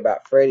just forget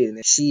about Freddy. And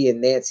then she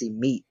and Nancy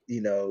meet,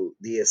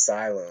 the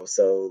asylum.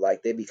 So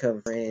like they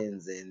become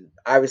friends, and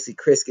obviously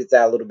Chris gets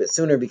out a little bit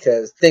sooner,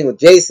 because the thing with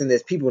Jason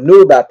is people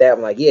knew about that.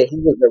 I'm like, yeah, he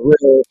was a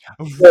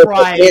real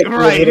right. A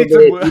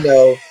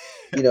little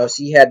bit,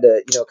 she had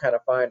to, kind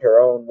of find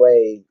her own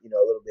way, a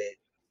little bit.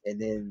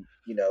 And then,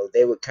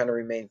 they would kind of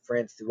remain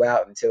friends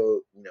throughout until,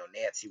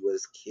 Nancy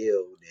was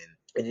killed.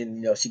 And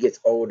then, she gets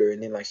older,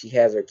 and then like she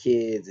has her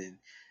kids, and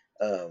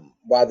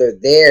while they're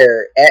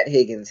there at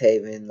Higgins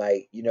Haven,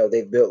 like,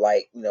 they've built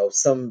like,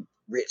 some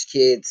rich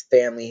kid's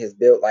family has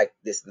built like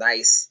this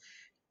nice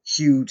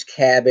huge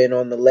cabin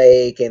on the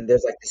lake, and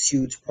there's like this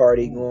huge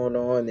party going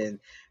on, and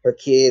her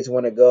kids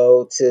want to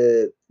go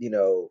to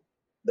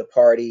the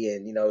party,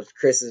 and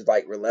Chris is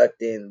like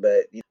reluctant,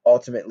 but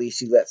ultimately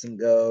she lets him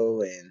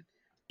go. And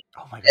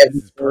oh my god,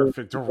 this is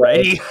perfect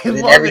already. And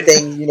then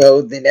everything,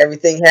 then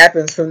everything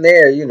happens from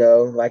there,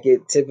 like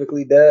it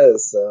typically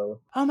does.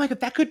 So oh my god,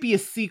 that could be a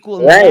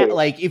sequel. Right.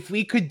 Like if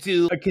we could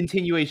do a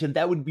continuation,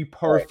 that would be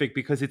perfect,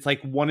 because it's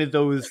like one of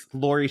those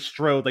Laurie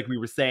Strode, like we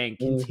were saying,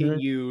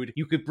 continued.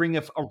 You could bring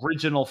a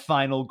original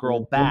final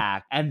girl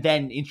back, and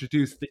then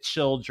introduce the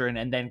children,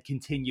 and then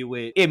continue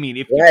it. I mean,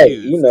 if you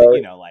choose,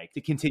 like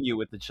to continue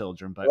with the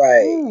children, but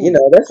right,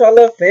 that's why I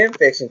love fan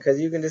fiction,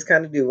 because you can just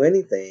kind of do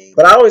anything.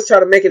 But I always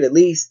try to make it at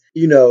least,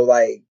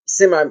 like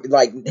semi,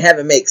 like have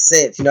it make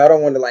sense. I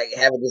don't want to like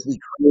have it just be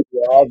crazy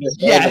or all this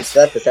random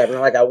stuff that's happening.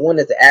 Like I want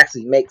it to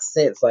actually make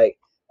sense. Like,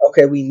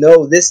 okay, we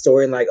know this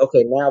story, and like,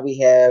 okay, now we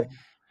have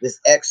this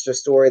extra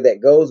story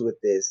that goes with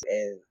this.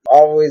 And I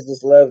always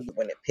just love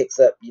when it picks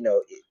up,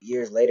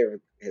 years later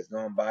has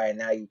gone by, and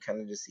now you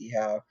kind of just see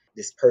how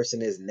this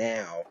person is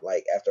now,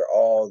 like after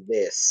all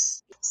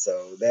this.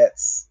 So that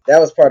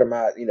was part of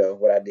my,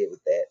 what I did with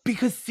that.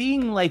 Because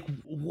seeing like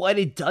what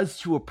it does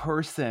to a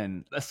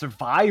person, a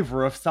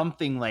survivor of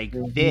something like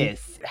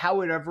this,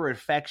 how it ever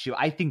affects you,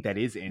 I think that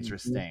is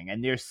interesting.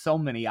 And there's so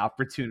many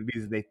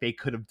opportunities that they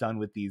could have done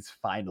with these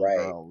final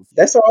girls.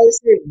 That's why I always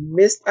say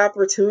missed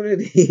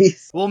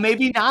opportunities. Well,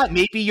 maybe not.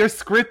 Maybe your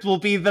script will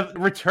be the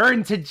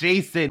return to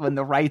Jason when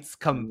the rights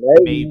come.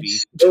 Maybe.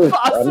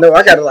 I know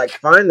I gotta like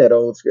find that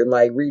old script, and,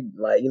 like read,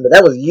 like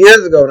that was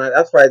years ago, and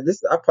I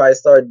probably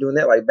started doing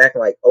that like back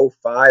in like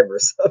 2005 or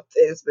something.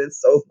 It's been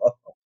so long.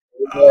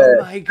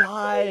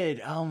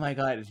 Oh my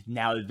god.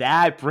 Now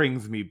that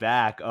brings me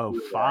back.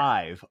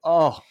 2005.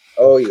 Oh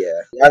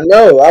yeah. I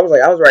know. I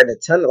was writing a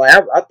ton of,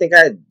 like I think I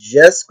had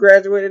just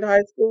graduated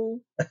high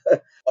school.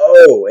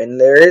 Oh, and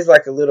there is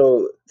like a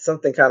little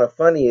something kind of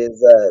funny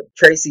is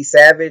Tracy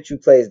Savage, who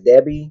plays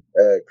Debbie,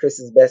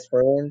 Chris's best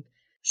friend.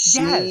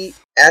 She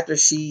after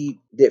she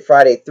did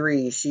Friday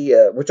 3, she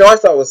which I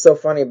always thought was so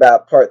funny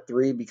about part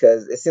 3,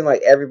 because it seemed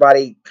like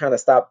everybody kind of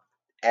stopped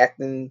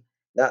acting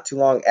not too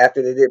long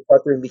after they did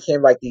part 3 and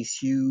became like these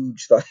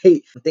huge, like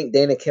I think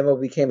Dana Kimmel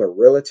became a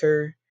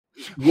realtor.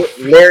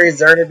 Larry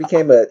Zerner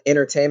became an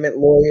entertainment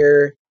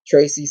lawyer.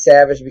 Tracy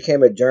Savage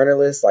became a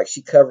journalist. Like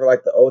she covered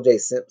like the O.J.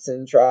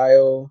 Simpson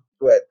trial.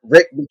 But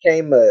Rick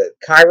became a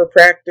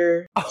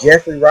chiropractor.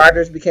 Jeffrey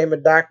Rogers became a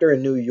doctor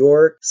in New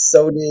York.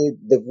 So did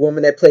the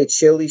woman that played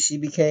Chili. She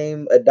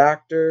became a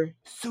doctor.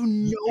 So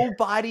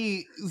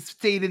nobody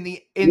stayed in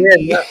the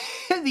acting.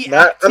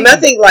 I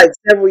think like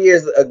several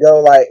years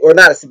ago, like, or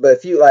not, but a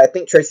few. Like I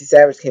think Tracy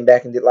Savage came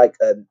back and did like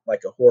a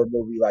horror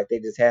movie. Like they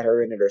just had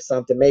her in it or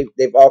something. Maybe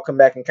they've all come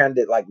back and kind of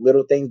did like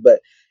little things,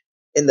 but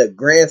in the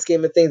grand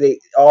scheme of things, they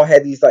all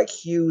had these like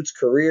huge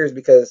careers.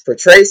 Because for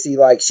Tracy,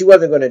 like she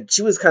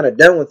was kind of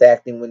done with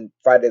acting when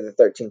Friday the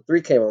 13th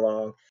 3 came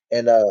along.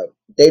 And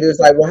they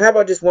just like, well, how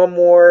about just one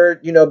more,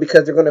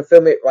 because they're going to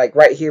film it like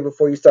right here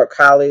before you start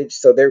college.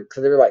 So they're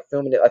like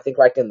filming it, I think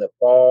like in the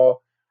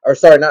fall, or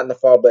sorry, not in the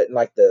fall, but in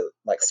like the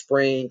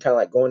spring, kind of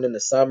like going into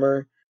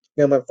summer,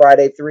 filming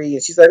Friday 3.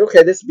 And she's like,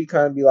 okay, this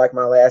would be like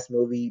my last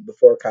movie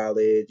before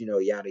college,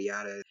 yada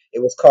yada. It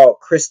was called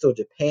Crystal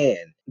Japan,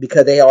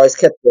 because they always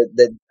kept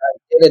the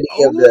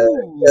identity of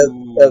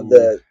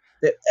the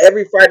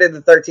Every Friday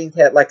the 13th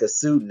had like a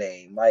suit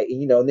name, like,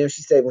 you know. And then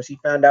she said when she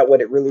found out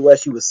what it really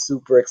was, she was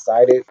super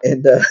excited,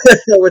 and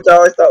which I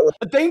always thought was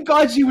Thank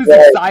God she was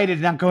right. excited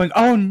and not going,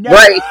 oh no.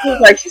 Right. She was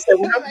like, she said,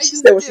 What did I she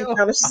just said when she do?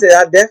 found out, she said,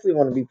 I definitely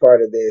want to be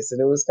part of this. And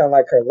it was kind of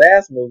like her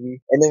last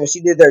movie. And then when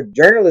she did their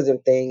journalism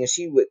thing and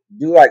she would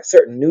do like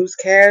certain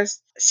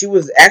newscasts, she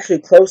was actually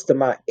close to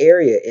my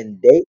area in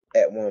Dayton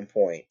at one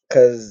point.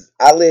 Because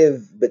I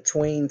live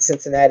between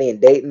Cincinnati and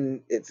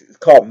Dayton. It's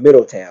called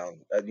Middletown,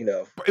 you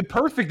know.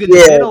 Perfect in the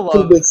Yeah, middle two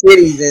of. big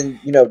cities. And,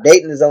 you know,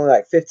 Dayton is only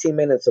like 15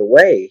 minutes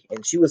away.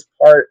 And she was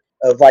part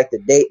of like the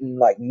Dayton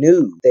like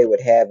news they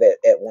would have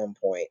at one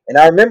point. And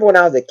I remember when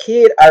I was a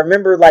kid, I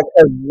remember like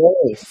her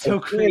name So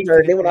and crazy seeing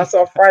her. to Then when I think.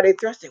 saw Friday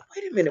 3, I said,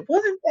 wait a minute,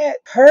 wasn't that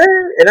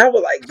her? And I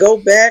would like go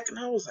back and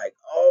I was like,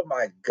 oh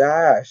my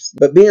gosh.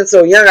 But being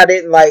so young, I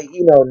didn't like,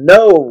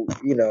 know,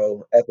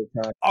 at the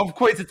time. Of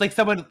course, it's like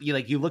someone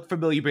you look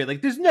familiar, but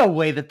like, there's no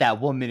way that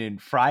woman in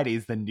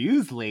Friday's the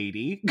news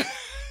lady.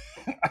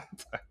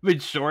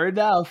 But sure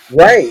enough,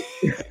 Right.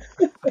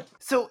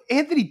 So,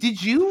 Anthony,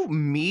 did you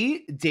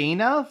meet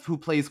Dana, who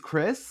plays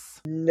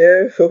Chris?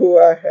 No,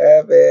 I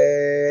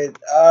haven't.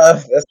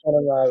 That's one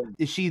of my.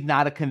 Is she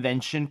not a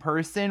convention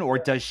person, or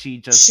does she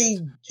just?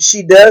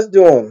 She does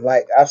do them.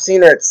 Like, I've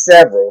seen her at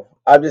several.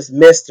 I just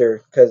missed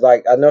her because,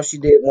 like, I know she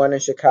did one in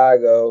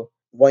Chicago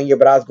one year,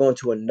 but I was going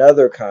to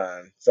another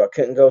con, so I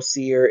couldn't go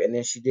see her. And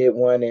then she did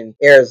one in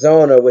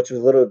Arizona, which was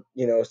a little,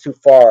 it was too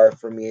far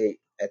for me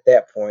at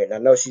that point. And I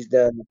know she's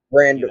done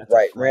Yeah, that's a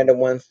flight. random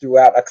ones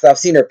throughout. Because I've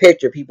seen her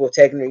picture, people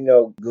taking her,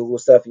 Google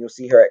stuff, and you'll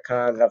see her at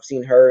cons. And I've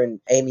seen her and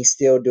Amy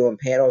Steele doing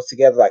panels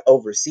together, like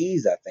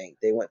overseas. I think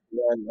they went to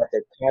one like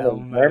their con Oh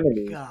in my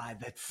Germany. God,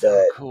 that's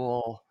so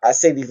cool. I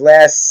say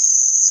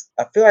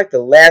I feel like the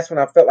last one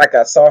I felt like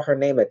I saw her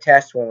name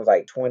attached to one was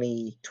like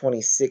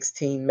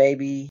 2016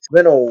 maybe. It's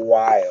been a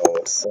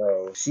while.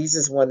 So she's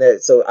just one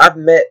so I've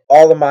met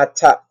all of my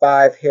top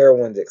 5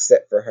 heroines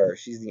except for her.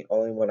 She's the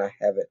only one I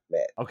haven't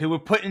met. Okay, we're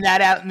putting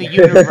that out in the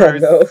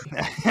universe. No.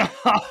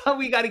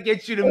 We got to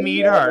get you to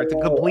meet her to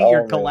complete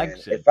your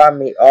collection. Man. If I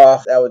meet,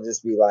 that would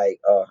just be like,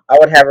 I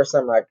would have her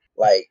sign like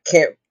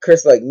Camp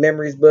Chris like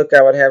Memories book.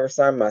 I would have her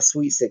sign my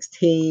Sweet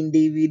 16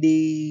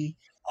 DVD.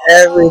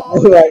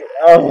 Everything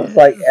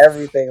like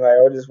everything. Like,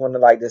 I just want to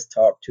like just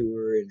talk to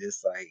her and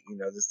just like,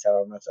 just tell her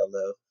how much I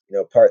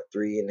love, part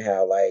 3 and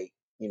how like,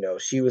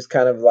 she was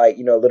kind of like,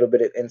 a little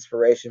bit of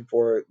inspiration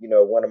for,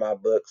 one of my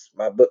books.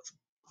 My book's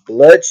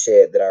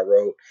Bloodshed that I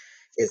wrote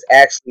is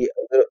actually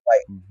a little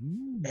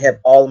like have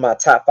all of my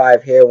top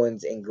 5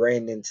 heroines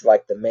ingrained into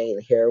like the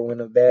main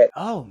heroine of that.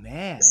 Oh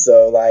man.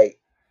 So like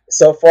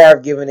so far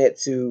I've given it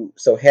to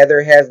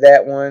Heather has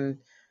that one.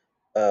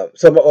 My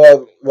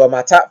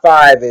top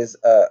 5 is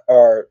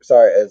Heather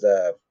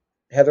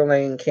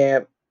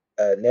Langenkamp,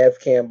 Nev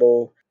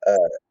Campbell,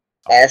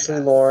 Ashley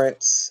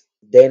Lawrence,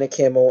 Dana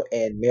Kimmel,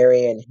 and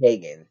Marianne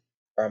Hagen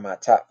are my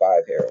top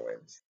 5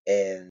 heroines,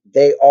 and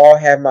they all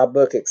have my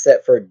book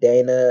except for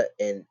Dana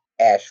and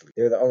Ashley.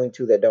 They're the only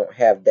 2 that don't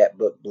have that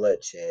book,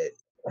 Bloodshed.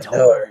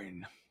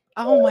 Darn.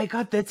 Oh my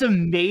God, that's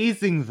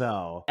amazing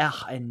though.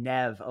 And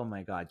Nev, oh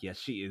my God, yes,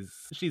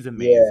 she's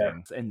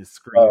amazing. Yeah. In the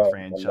Scream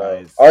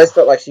franchise. I always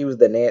felt like she was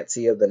the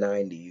Nancy of the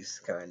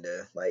 90s, kind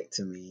of, like,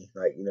 to me.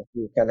 Like,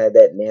 she kind of had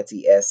that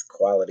Nancy-esque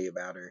quality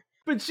about her.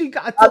 But she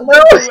got to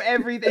live through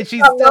everything.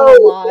 She's still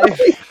alive.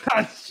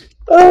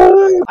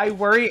 I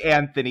worry,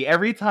 Anthony,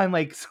 every time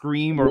like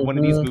Scream or one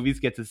of these movies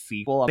gets a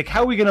sequel, like,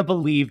 how are we gonna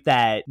believe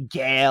that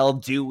Gail,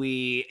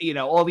 Dewey,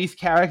 all these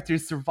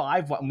characters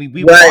survive?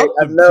 We want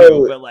them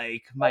to, but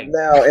like,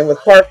 now, and with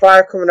part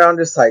 5 coming out, I'm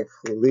just like,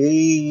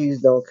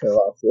 please don't kill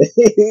off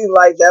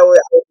like that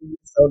would be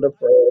so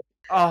depressed.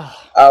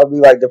 I'll be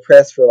like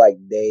depressed for like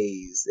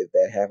days if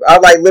that happens.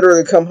 I'll like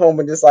literally come home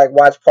and just like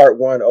watch part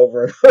 1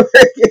 over and over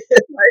again.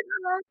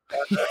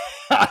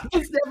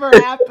 This never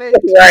happened.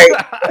 Right.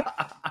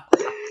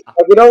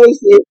 I could only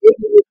see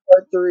it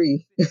part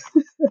 3.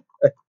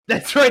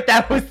 That's right.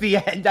 That was the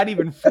end. Not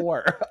even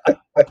 4.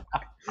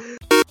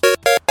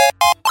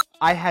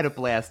 I had a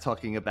blast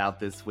talking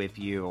about this with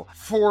you.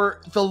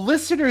 For the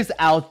listeners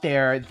out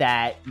there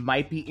that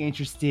might be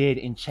interested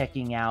in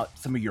checking out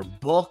some of your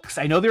books,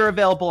 I know they're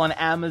available on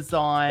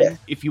Amazon. Yeah.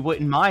 If you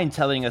wouldn't mind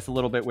telling us a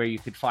little bit where you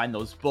could find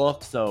those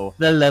books so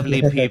the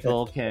lovely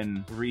people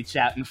can reach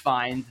out and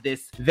find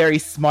this very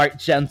smart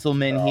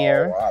gentleman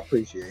here. I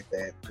appreciate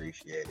that.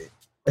 Appreciate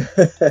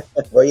it.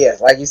 Well, yes,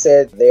 like you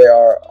said, they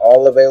are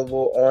all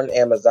available on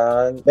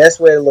Amazon. Best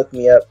way to look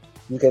me up,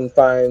 you can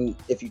find,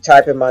 if you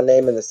type in my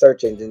name in the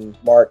search engine,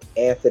 Mark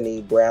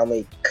Anthony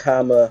Brownlee,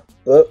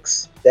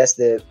 books. That's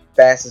the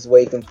fastest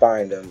way you can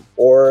find them.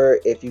 Or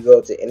if you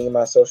go to any of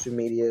my social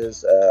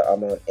medias,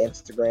 I'm on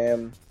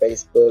Instagram,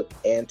 Facebook,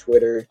 and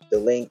Twitter. The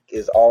link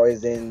is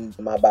always in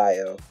my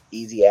bio.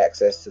 easy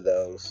access to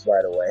those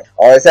right away.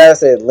 Always have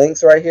said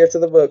links right here to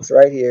the books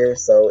right here.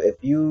 So if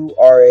you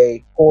are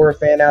a horror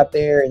fan out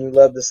there and you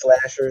love the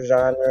slasher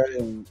genre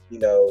and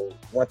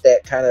want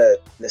that kind of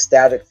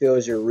nostalgic feel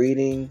as you're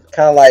reading,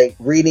 kind of like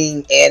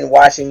reading and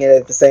watching it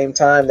at the same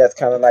time, that's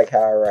kind of like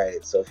how I write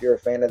it. So if you're a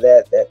fan of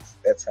that,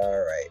 that's how I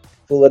write.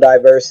 Full of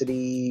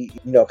diversity,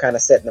 kind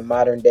of set in the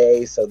modern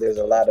day, so there's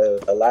a lot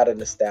of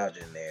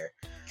nostalgia in there,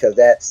 because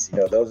that's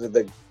those are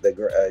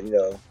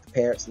the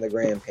parents and the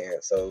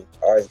grandparents, so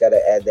I always got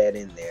to add that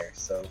in there.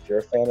 So if you're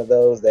a fan of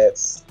those,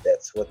 that's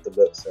what the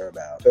books are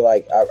about. I feel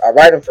like I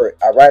write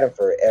them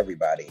for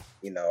everybody.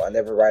 I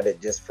never write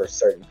it just for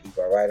certain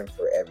people. I write them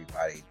for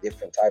everybody,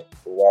 different type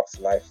of walks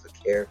of life, the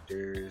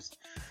characters,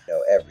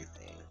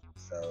 everything.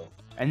 So.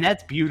 And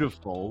that's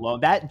beautiful. Well,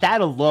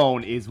 that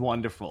alone is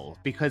wonderful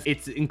because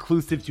it's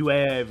inclusive to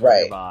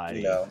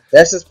everybody. Right.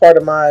 That's just part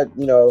of my,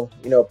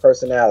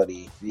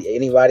 personality. If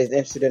anybody's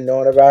interested in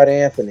knowing about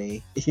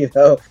Anthony,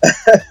 that's,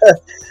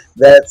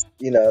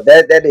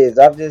 that is.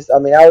 I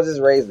was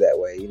just raised that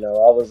way. I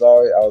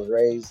was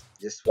raised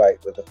just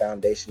like with the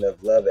foundation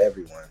of love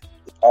everyone.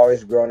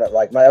 Always growing up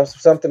that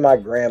was something my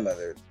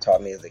grandmother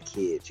taught me as a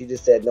kid. She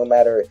just said, no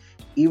matter,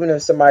 even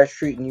if somebody's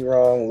treating you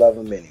wrong, love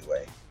them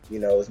anyway.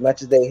 As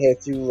much as they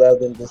hate you, love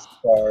them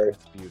disregard.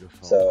 That's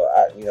beautiful. So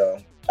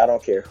I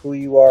don't care who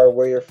you are,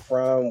 where you're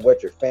from,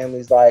 what your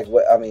family's like,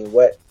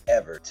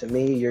 whatever. To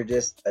me, you're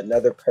just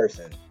another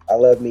person. I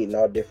love meeting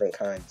all different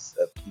kinds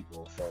of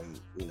people from,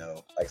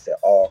 like I said,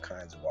 all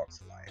kinds of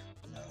walks of life.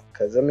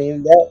 Because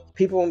that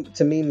people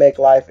to me make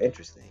life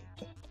interesting.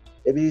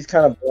 It'd be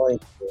kind of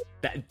boring.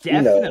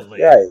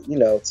 Definitely.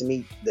 Right. To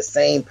meet the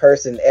same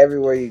person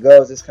everywhere you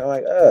go, it's just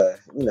kind of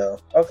like,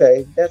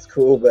 okay, that's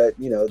cool. But,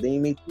 then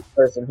you meet this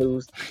person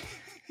who's,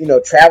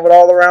 traveled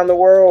all around the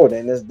world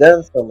and has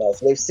done so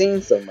much. They've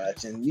seen so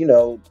much and,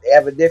 they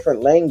have a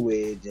different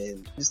language,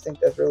 and I just think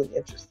that's really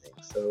interesting.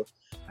 So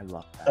I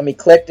love that. I'm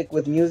eclectic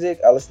with music.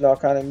 I listen to all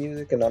kind of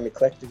music, and I'm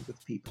eclectic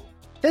with people.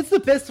 That's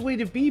the best way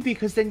to be,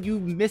 because then you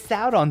miss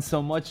out on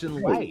so much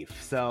in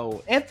life.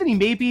 So, Anthony,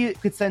 maybe you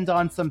could send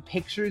on some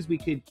pictures. We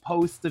could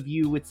post of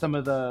you with some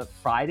of the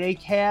Friday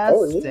cast.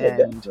 Oh, yeah,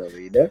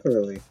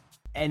 definitely.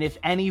 And if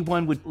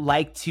anyone would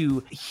like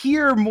to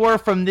hear more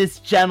from this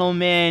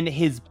gentleman,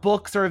 his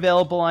books are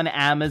available on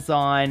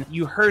Amazon.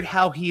 You heard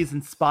how he is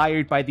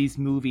inspired by these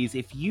movies.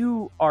 If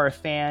you are a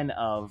fan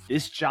of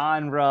this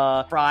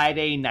genre,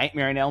 Friday,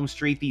 Nightmare on Elm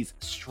Street, these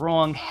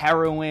strong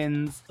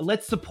heroines,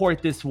 let's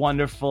support this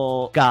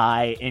wonderful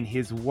guy in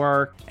his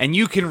work. And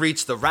you can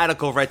reach the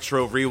Radical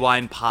Retro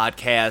Rewind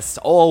podcast,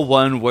 all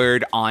one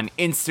word, on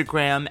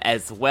Instagram,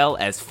 as well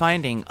as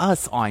finding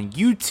us on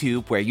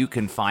YouTube, where you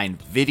can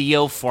find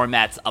video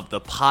formats of the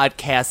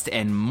podcast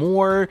and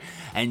more.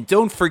 And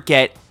don't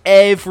forget,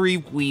 every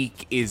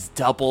week is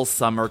double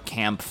summer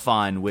camp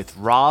fun with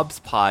Rob's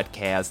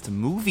podcast,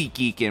 Movie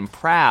Geek and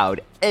Proud,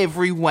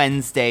 every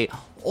Wednesday,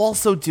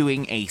 also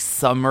doing a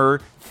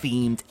summer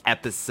themed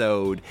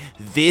episode.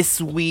 This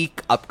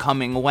week,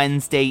 upcoming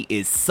Wednesday,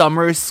 is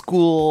Summer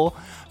School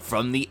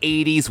from the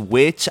 80s,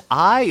 which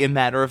I, as a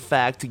matter of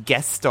fact,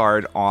 guest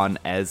starred on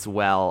as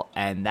well,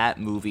 and that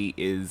movie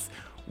is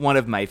one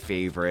of my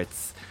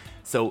favorites.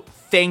 So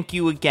thank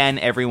you again,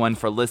 everyone,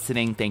 for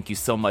listening. Thank you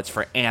so much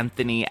for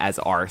Anthony as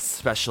our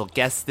special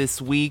guest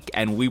this week.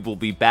 And we will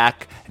be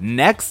back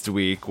next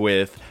week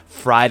with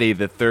Friday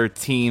the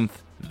 13th,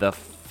 the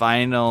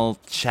final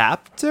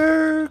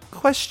chapter? ?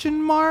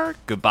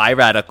 Goodbye,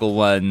 Radical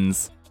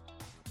Ones.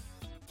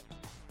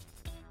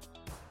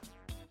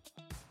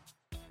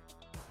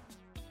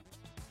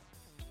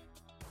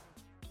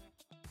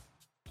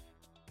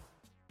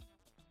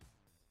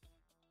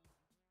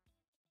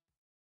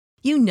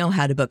 You know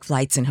how to book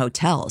flights and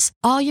hotels.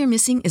 All you're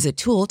missing is a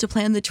tool to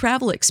plan the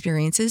travel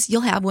experiences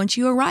you'll have once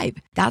you arrive.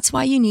 That's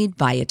why you need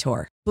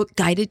Viator. Book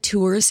guided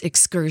tours,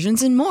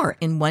 excursions, and more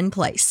in one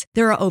place.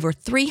 There are over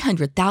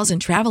 300,000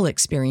 travel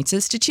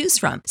experiences to choose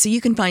from, so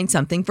you can find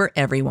something for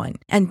everyone.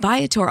 And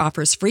Viator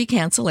offers free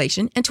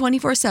cancellation and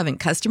 24/7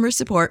 customer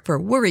support for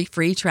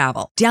worry-free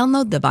travel.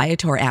 Download the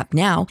Viator app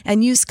now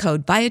and use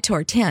code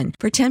Viator10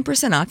 for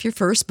 10% off your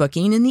first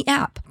booking in the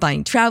app.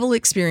 Find travel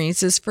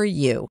experiences for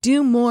you.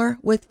 Do more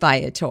with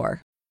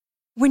Viator.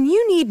 When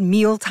you need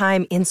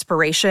mealtime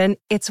inspiration,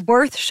 it's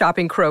worth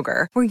shopping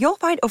Kroger, where you'll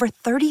find over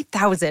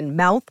 30,000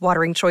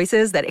 mouth-watering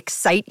choices that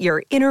excite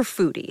your inner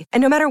foodie.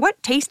 And no matter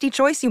what tasty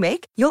choice you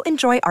make, you'll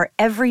enjoy our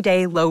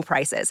everyday low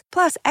prices,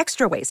 plus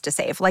extra ways to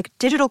save, like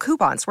digital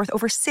coupons worth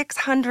over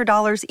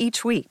 $600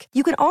 each week.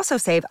 You can also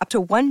save up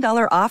to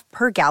 $1 off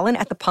per gallon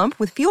at the pump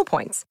with fuel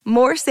points.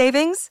 More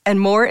savings and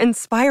more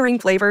inspiring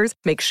flavors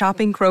make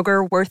shopping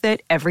Kroger worth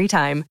it every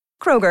time.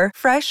 Kroger,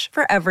 fresh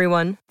for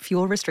everyone.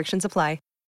 Fuel restrictions apply.